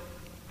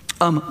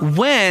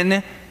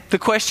when the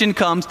question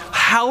comes,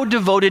 how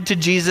devoted to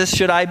Jesus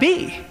should I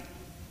be?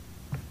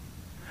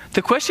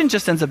 The question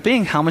just ends up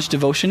being, how much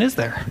devotion is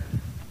there?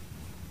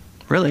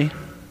 Really?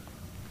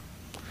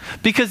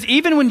 Because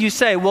even when you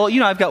say, well,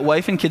 I've got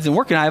wife and kids and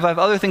work, and I have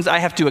other things I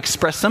have to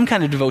express some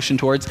kind of devotion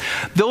towards,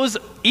 those,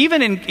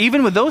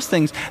 even with those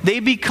things, they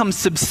become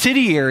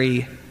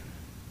subsidiary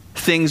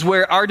things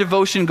where our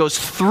devotion goes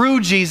through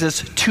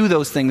Jesus to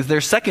those things.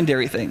 They're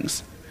secondary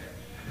things.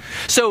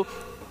 So,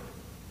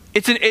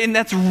 and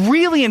that's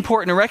really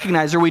important to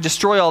recognize, or we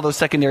destroy all those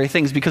secondary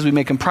things because we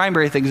make them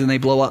primary things and they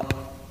blow up,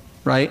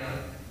 right?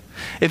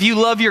 If you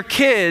love your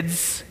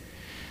kids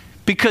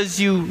because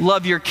you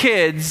love your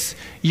kids,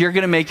 you're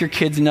going to make your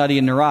kids nutty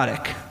and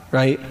neurotic,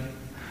 right?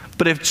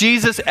 But if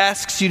Jesus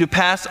asks you to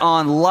pass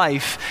on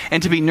life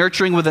and to be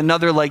nurturing with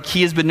another like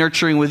he has been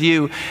nurturing with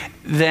you,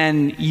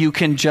 then you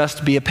can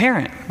just be a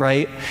parent,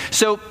 right?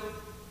 So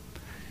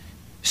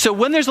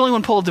when there's only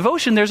one pole of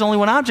devotion, there's only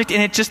one object,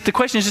 and the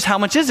question is just how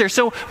much is there?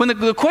 So when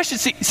the question,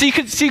 so you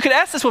could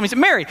ask this woman, you say,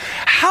 Mary,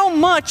 how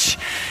much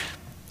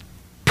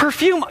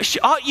perfume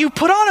ought you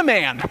put on a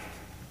man,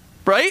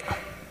 right?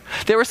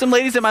 There were some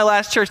ladies at my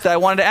last church that I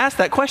wanted to ask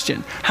that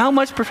question. How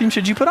much perfume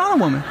should you put on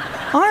a woman?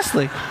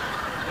 Honestly,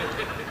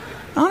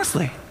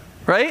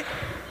 right?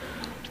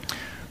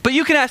 But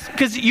you can ask,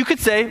 because you could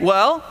say,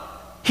 well,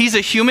 he's a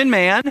human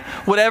man,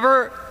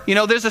 whatever,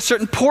 there's a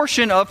certain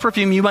portion of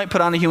perfume you might put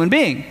on a human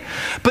being.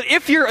 But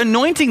if you're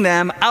anointing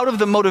them out of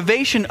the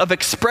motivation of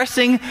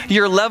expressing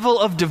your level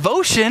of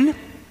devotion,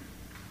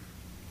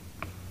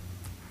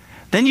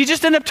 then you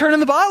just end up turning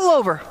the bottle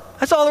over.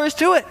 That's all there is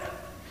to it.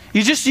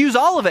 You just use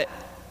all of it.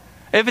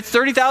 If it's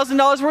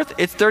 $30,000 worth,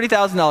 it's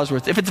 $30,000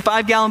 worth. If it's a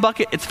 5-gallon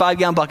bucket, it's a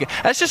 5-gallon bucket.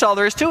 That's just all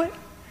there is to it.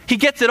 He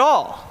gets it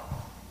all.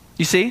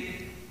 You see?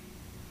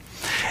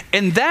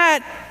 And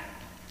that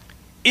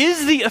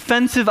is the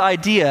offensive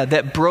idea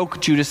that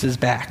broke Judas's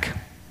back.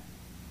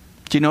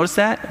 Do you notice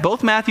that?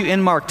 Both Matthew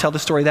and Mark tell the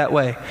story that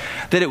way.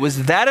 That it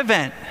was that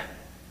event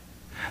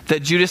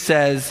that Judas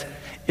says,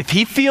 if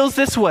he feels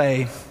this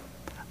way,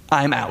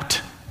 I'm out.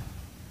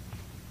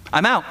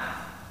 I'm out.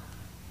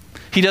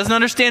 He doesn't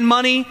understand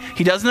money.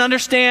 He doesn't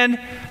understand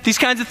these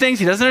kinds of things.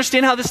 He doesn't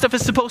understand how this stuff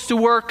is supposed to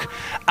work.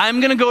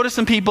 I'm going to go to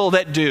some people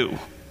that do.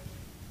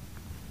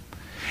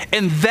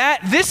 And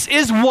this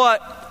is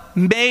what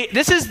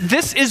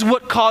this is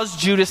what caused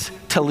Judas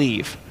to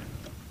leave.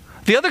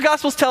 The other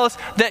Gospels tell us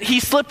that he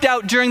slipped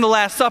out during the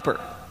Last Supper.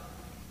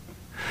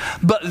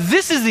 But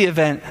this is the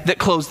event that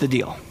closed the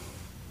deal.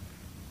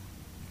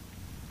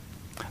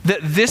 That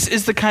this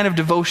is the kind of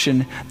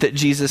devotion that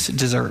Jesus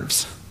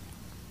deserves.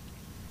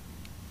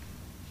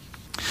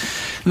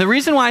 And the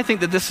reason why I think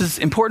that this is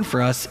important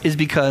for us is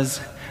because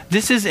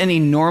this is an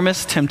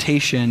enormous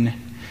temptation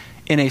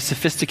in a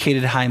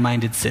sophisticated,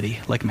 high-minded city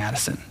like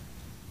Madison.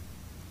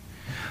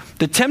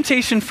 The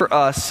temptation for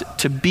us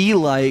to be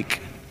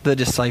like the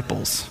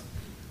disciples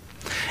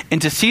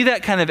and to see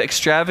that kind of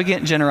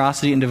extravagant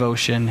generosity and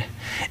devotion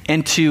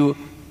and to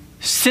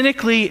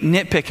cynically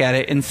nitpick at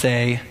it and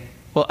say,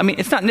 well, I mean,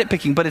 it's not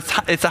nitpicking, but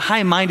it's a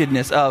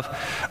high-mindedness of,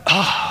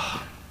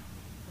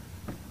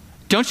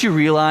 don't you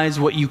realize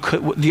what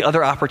the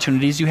other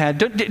opportunities you had?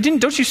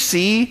 Don't you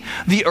see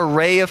the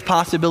array of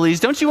possibilities?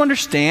 Don't you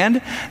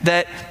understand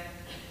that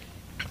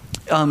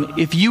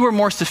if you were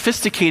more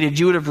sophisticated,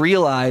 you would have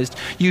realized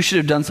you should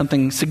have done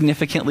something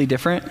significantly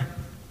different?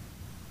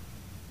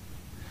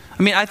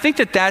 I mean, I think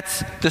that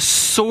that's the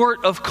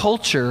sort of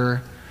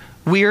culture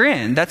we're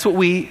in. That's what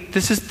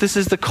this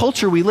is the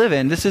culture we live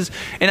in.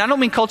 And I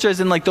don't mean culture as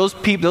in like those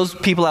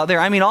people out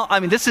there. I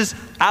mean, this is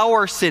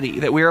our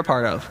city that we're a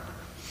part of.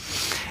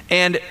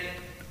 And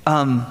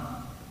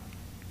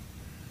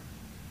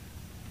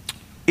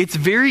it's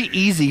very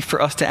easy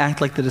for us to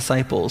act like the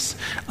disciples.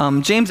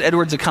 James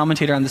Edwards, a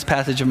commentator on this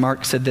passage of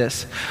Mark, said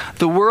this: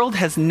 "The world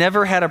has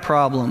never had a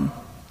problem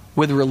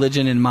with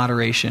religion in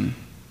moderation."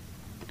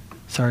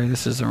 Sorry,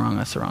 that's the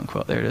wrong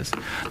quote. There it is.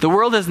 "The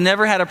world has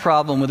never had a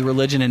problem with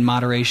religion in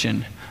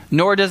moderation,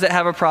 nor does it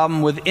have a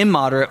problem with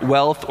immoderate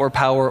wealth or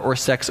power or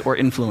sex or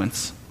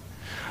influence.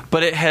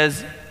 But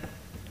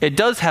it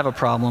does have a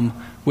problem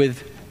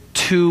with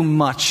too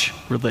much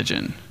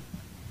religion."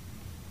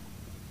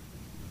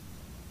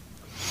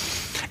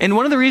 And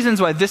one of the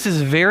reasons why this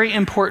is very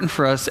important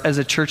for us as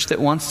a church that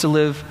wants to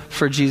live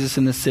for Jesus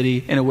in the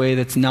city in a way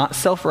that's not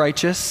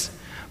self-righteous,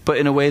 but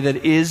in a way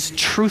that is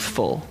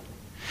truthful,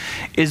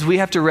 is we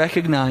have to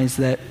recognize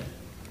that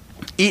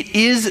it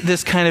is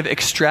this kind of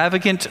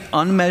extravagant,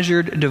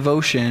 unmeasured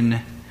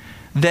devotion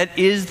that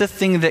is the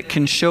thing that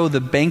can show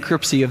the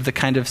bankruptcy of the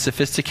kind of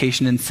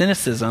sophistication and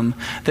cynicism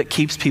that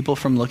keeps people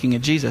from looking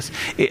at Jesus.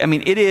 It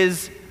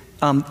is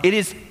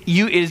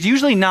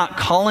usually not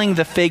calling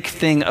the fake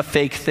thing a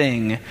fake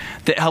thing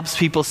that helps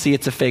people see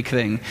it's a fake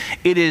thing.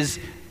 It is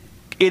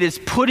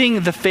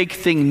putting the fake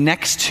thing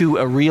next to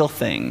a real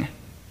thing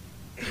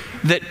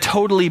that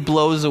totally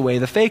blows away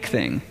the fake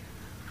thing.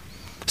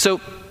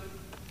 So,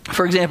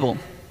 for example,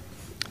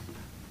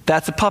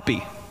 that's a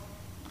puppy,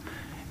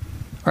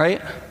 right?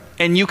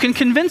 And you can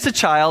convince a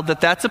child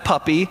that that's a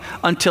puppy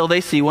until they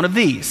see one of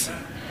these.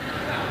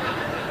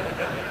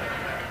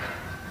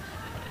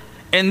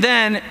 And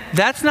then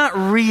that's not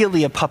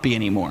really a puppy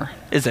anymore,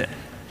 is it?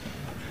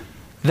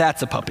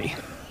 That's a puppy.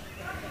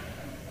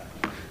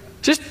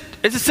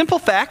 It's a simple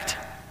fact.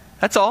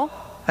 That's all.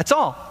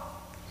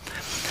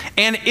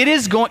 And it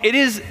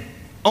is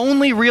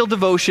only real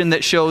devotion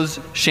that shows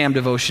sham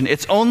devotion.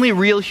 It's only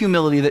real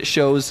humility that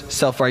shows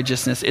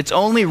self-righteousness. It's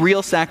only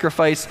real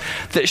sacrifice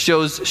that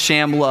shows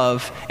sham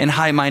love and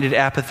high-minded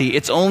apathy.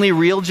 It's only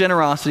real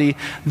generosity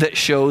that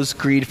shows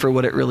greed for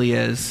what it really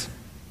is.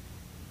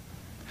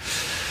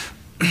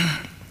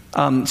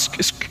 In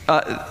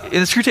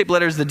the Screwtape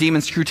Letters, the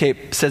demon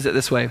Screwtape says it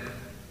this way.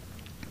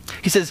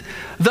 He says,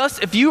 "Thus,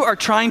 if you are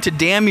trying to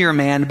damn your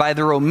man by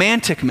the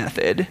romantic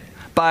method,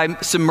 by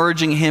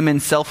submerging him in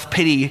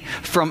self-pity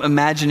from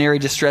imaginary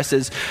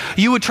distresses,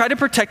 you would try to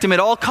protect him at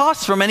all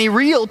costs from any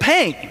real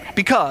pain.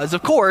 Because,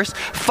 of course,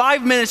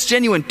 5 minutes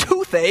genuine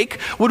toothache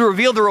would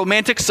reveal the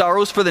romantic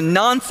sorrows for the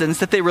nonsense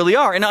that they really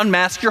are and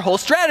unmask your whole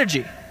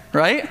strategy."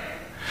 Right?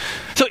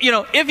 So,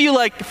 if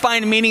you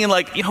find meaning in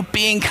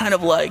being kind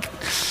of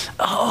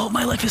oh,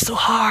 my life is so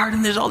hard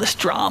and there's all this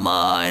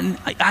drama and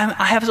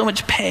I have so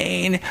much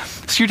pain.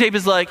 Screwtape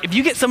is if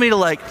you get somebody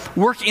to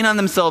work in on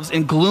themselves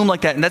in gloom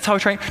like that, and that's how we're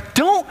trying,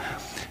 don't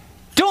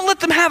let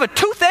them have a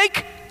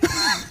toothache.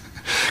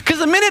 Because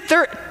the minute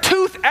their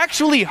tooth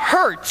actually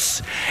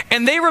hurts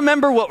and they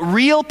remember what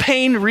real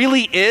pain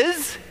really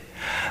is,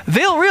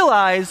 they'll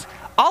realize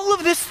all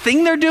of this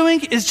thing they're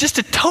doing is just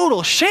a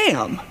total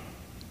sham.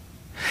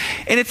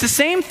 And it's the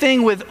same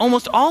thing with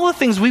almost all the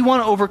things we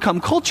want to overcome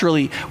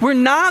culturally. We're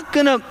not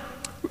gonna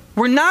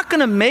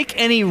make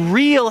any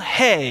real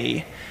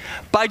hay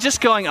by just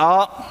going,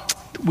 "Oh,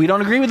 we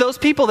don't agree with those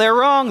people. They're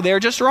wrong.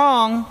 They're just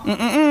wrong."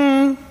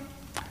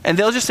 And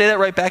they'll just say that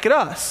right back at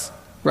us,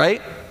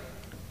 right?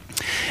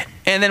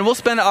 And then we'll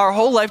spend our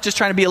whole life just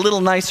trying to be a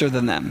little nicer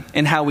than them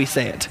in how we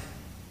say it.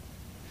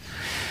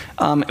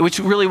 Which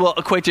really will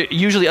equate to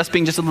usually us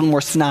being just a little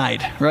more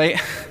snide, right?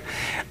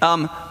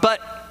 But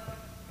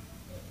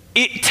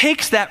it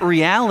takes that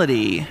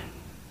reality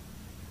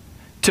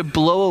to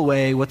blow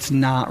away what's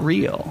not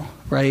real,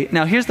 right?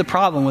 Now, here's the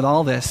problem with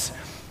all this,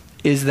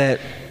 is that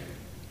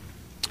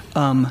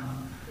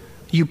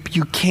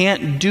you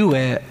can't do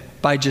it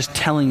by just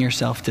telling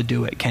yourself to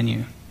do it, can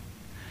you?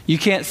 You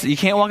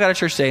can't walk out of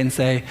church today and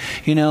say,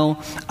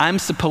 I'm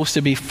supposed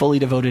to be fully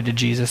devoted to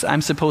Jesus.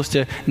 I'm supposed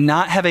to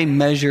not have a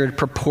measured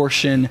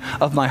proportion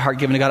of my heart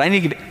given to God. I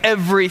need to give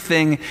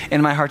everything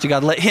in my heart to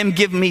God. Let him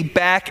give me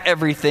back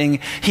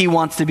everything he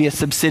wants to be a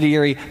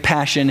subsidiary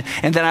passion,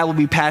 and then I will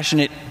be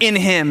passionate in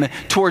him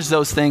towards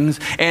those things.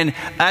 And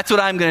that's what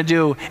I'm going to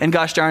do. And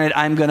gosh darn it,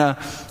 I'm going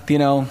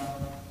to,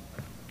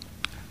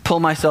 pull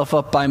myself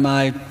up by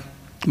my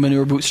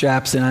manure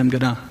bootstraps, and I'm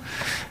going to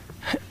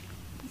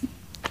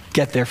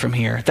get there from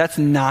here. That's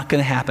not going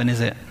to happen, is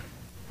it?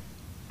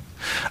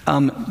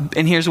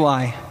 And here's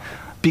why.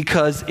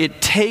 Because it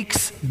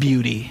takes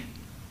beauty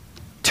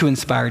to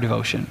inspire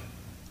devotion.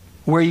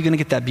 Where are you going to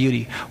get that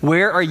beauty?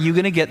 Where are you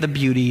going to get the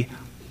beauty?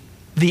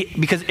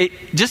 Because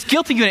just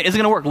guilting you isn't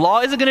going to work.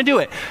 Law isn't going to do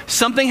it.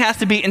 Something has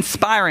to be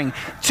inspiring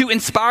to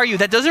inspire you.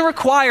 That doesn't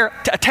require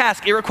a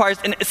task. It requires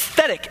an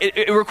aesthetic.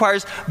 It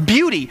requires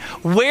beauty.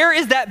 Where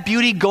is that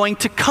beauty going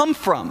to come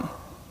from?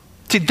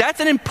 See, that's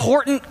an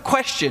important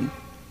question.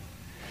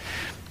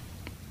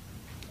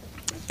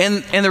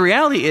 And the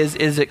reality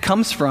is it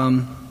comes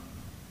from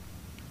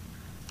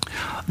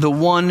the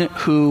one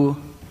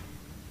who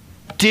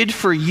did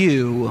for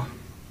you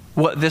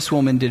what this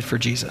woman did for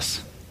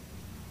Jesus.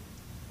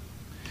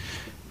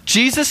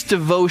 Jesus'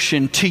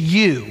 devotion to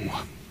you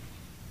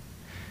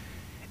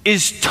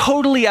is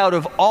totally out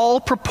of all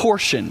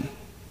proportion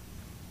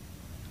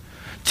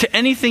to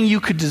anything you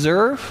could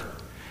deserve,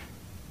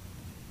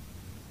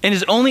 and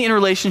is only in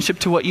relationship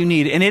to what you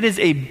need. And it is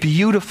a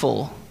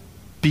beautiful,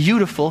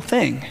 beautiful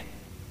thing.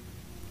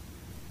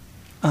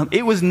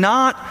 It was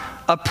not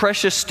a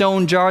precious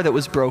stone jar that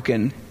was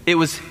broken. It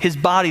was his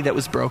body that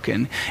was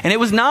broken. And it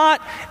was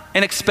not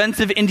an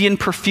expensive Indian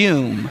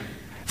perfume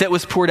that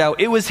was poured out.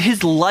 It was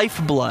his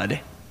lifeblood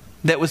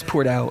that was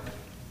poured out.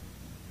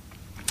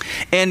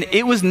 And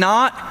it was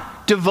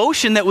not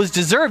devotion that was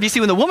deserved. You see,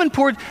 when the woman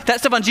poured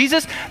that stuff on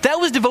Jesus, that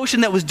was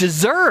devotion that was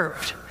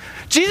deserved.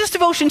 Jesus'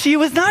 devotion to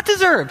you is not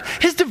deserved.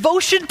 His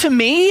devotion to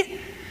me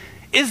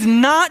is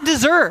not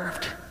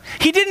deserved.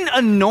 He didn't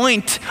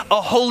anoint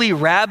a holy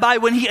rabbi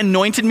when he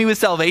anointed me with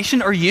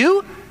salvation, or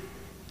you.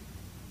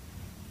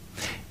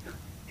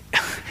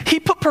 He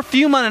put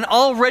perfume on an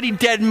already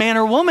dead man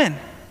or woman.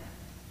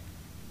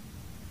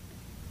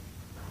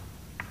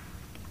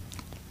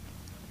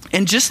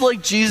 And just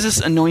like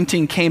Jesus'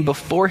 anointing came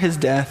before his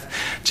death,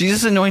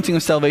 Jesus' anointing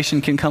of salvation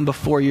can come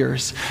before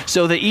yours.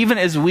 So that even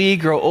as we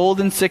grow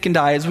old and sick and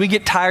die, as we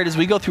get tired, as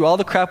we go through all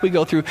the crap we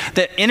go through,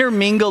 that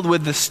intermingled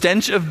with the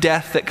stench of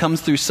death that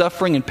comes through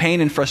suffering and pain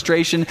and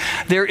frustration,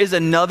 there is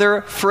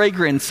another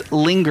fragrance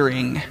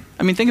lingering.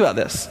 I mean, think about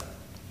this.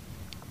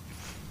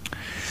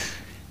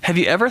 Have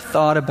you ever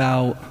thought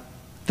about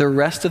the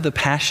rest of the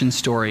Passion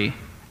story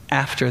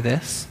after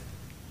this?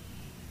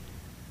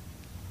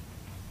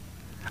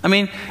 I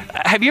mean,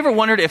 have you ever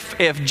wondered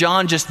if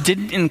John just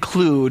didn't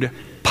include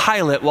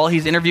Pilate while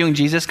he's interviewing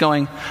Jesus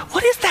going,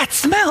 what is that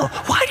smell?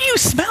 Why do you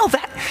smell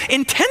that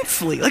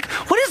intensely? Like,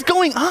 what is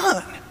going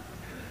on?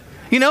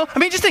 I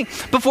mean, just think,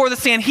 before the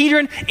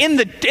Sanhedrin, in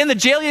the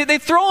jail, they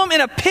throw him in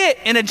a pit,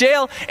 in a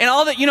jail, and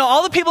all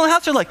the people in the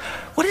house are like,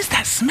 what is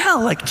that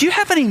smell? Like, do you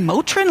have any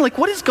Motrin? Like,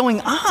 what is going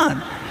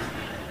on?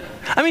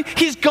 I mean,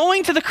 he's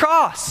going to the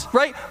cross,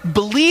 right?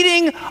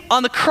 Bleeding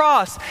on the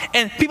cross.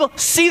 And people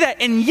see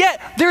that. And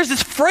yet, there's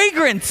this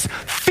fragrance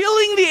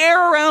filling the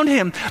air around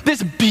him.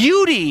 This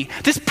beauty,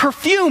 this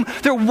perfume.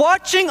 They're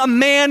watching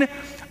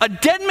a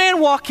dead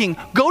man walking,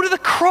 go to the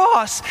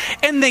cross,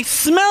 and they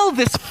smell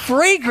this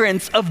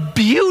fragrance of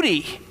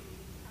beauty.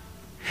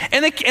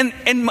 And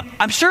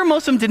I'm sure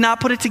most of them did not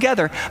put it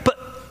together.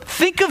 But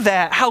think of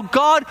that, how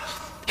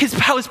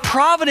his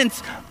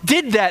providence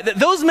did that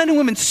those men and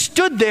women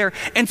stood there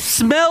and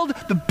smelled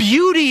the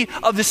beauty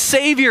of the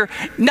Savior,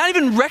 not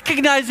even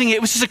recognizing it.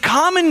 It was just a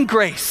common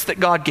grace that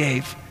God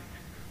gave.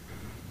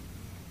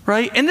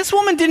 Right? And this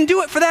woman didn't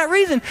do it for that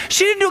reason.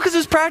 She didn't do it because it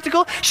was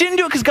practical. She didn't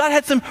do it because God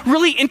had some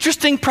really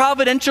interesting,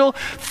 providential,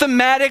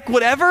 thematic,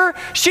 whatever.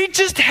 She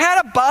just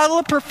had a bottle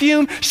of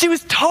perfume. She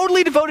was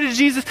totally devoted to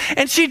Jesus,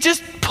 and she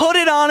just put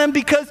it on him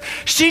because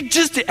she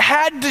just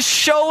had to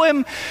show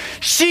him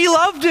she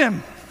loved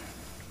him.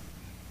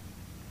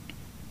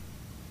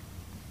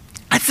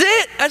 That's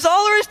it. That's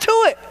all there is to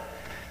it.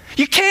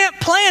 You can't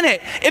plan it.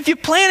 If you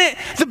plan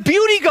it, the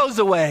beauty goes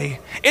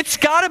away. It's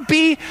got to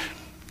be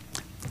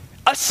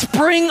a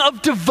spring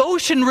of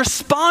devotion,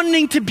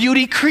 responding to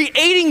beauty,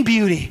 creating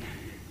beauty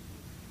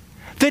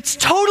that's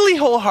totally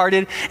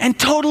wholehearted and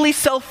totally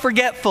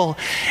self-forgetful.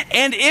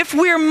 And if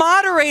we're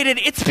moderated,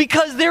 it's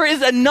because there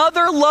is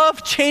another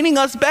love chaining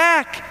us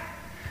back.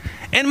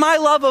 And my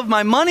love of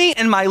my money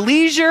and my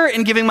leisure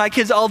and giving my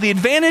kids all the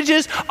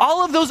advantages,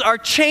 all of those are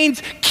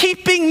chains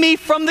keeping me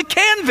from the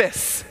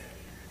canvas.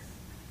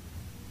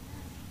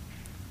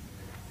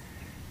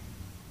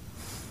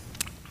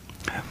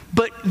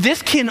 But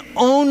this can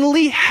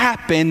only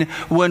happen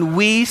when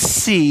we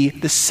see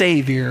the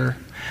Savior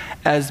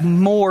as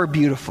more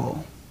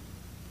beautiful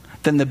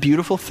than the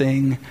beautiful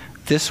thing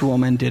this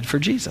woman did for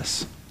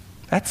Jesus.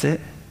 That's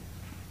it.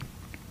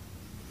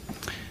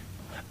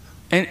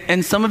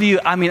 And some of you,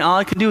 all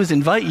I can do is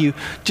invite you,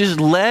 just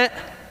let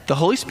the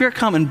Holy Spirit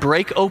come and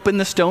break open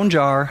the stone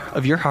jar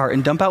of your heart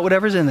and dump out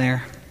whatever's in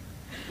there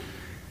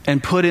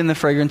and put in the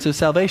fragrance of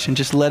salvation.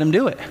 Just let him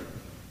do it.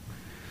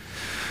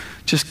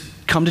 Just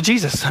come to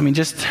Jesus.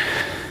 Just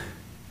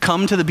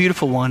come to the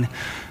beautiful one.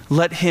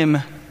 Let him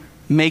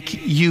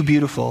make you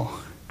beautiful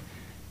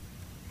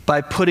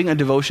by putting a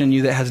devotion in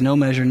you that has no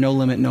measure, no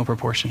limit, no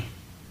proportion.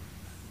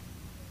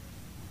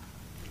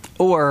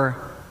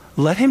 Or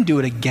let him do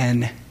it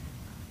again.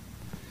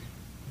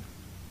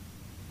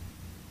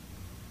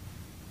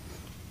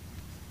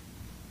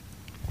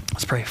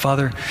 Let's pray.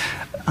 Father,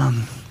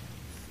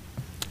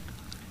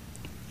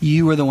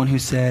 you are the one who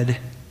said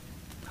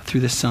through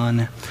the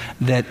Son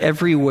that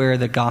everywhere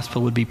the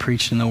gospel would be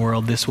preached in the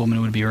world, this woman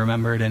would be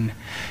remembered. And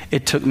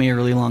it took me a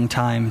really long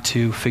time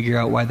to figure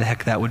out why the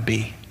heck that would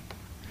be.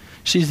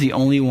 She's the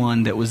only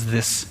one that was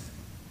this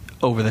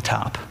over the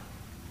top.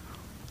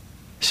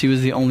 She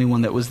was the only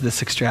one that was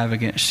this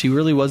extravagant. She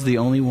really was the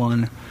only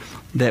one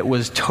that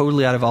was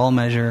totally out of all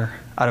measure,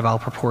 out of all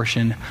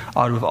proportion,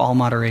 out of all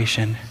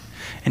moderation,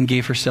 and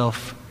gave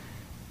herself,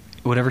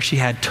 whatever she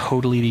had,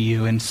 totally to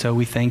you. And so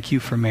we thank you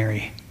for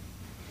Mary.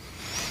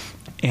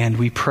 And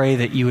we pray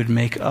that you would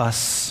make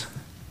us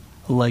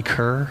like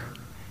her.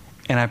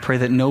 And I pray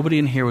that nobody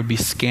in here would be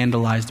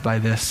scandalized by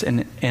this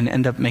and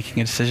end up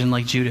making a decision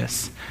like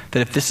Judas.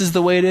 That if this is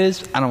the way it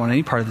is, I don't want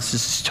any part of this.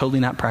 This is totally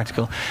not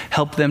practical.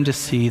 Help them to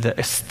see the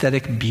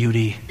aesthetic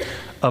beauty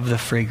of the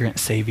fragrant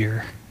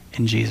Savior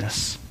in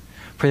Jesus.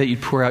 Pray that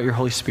you'd pour out your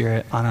Holy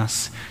Spirit on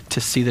us to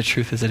see the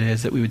truth as it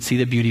is, that we would see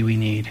the beauty we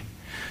need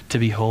to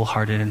be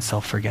wholehearted and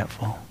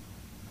self-forgetful.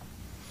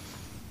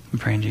 We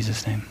pray in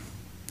Jesus' name.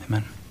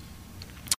 Amen.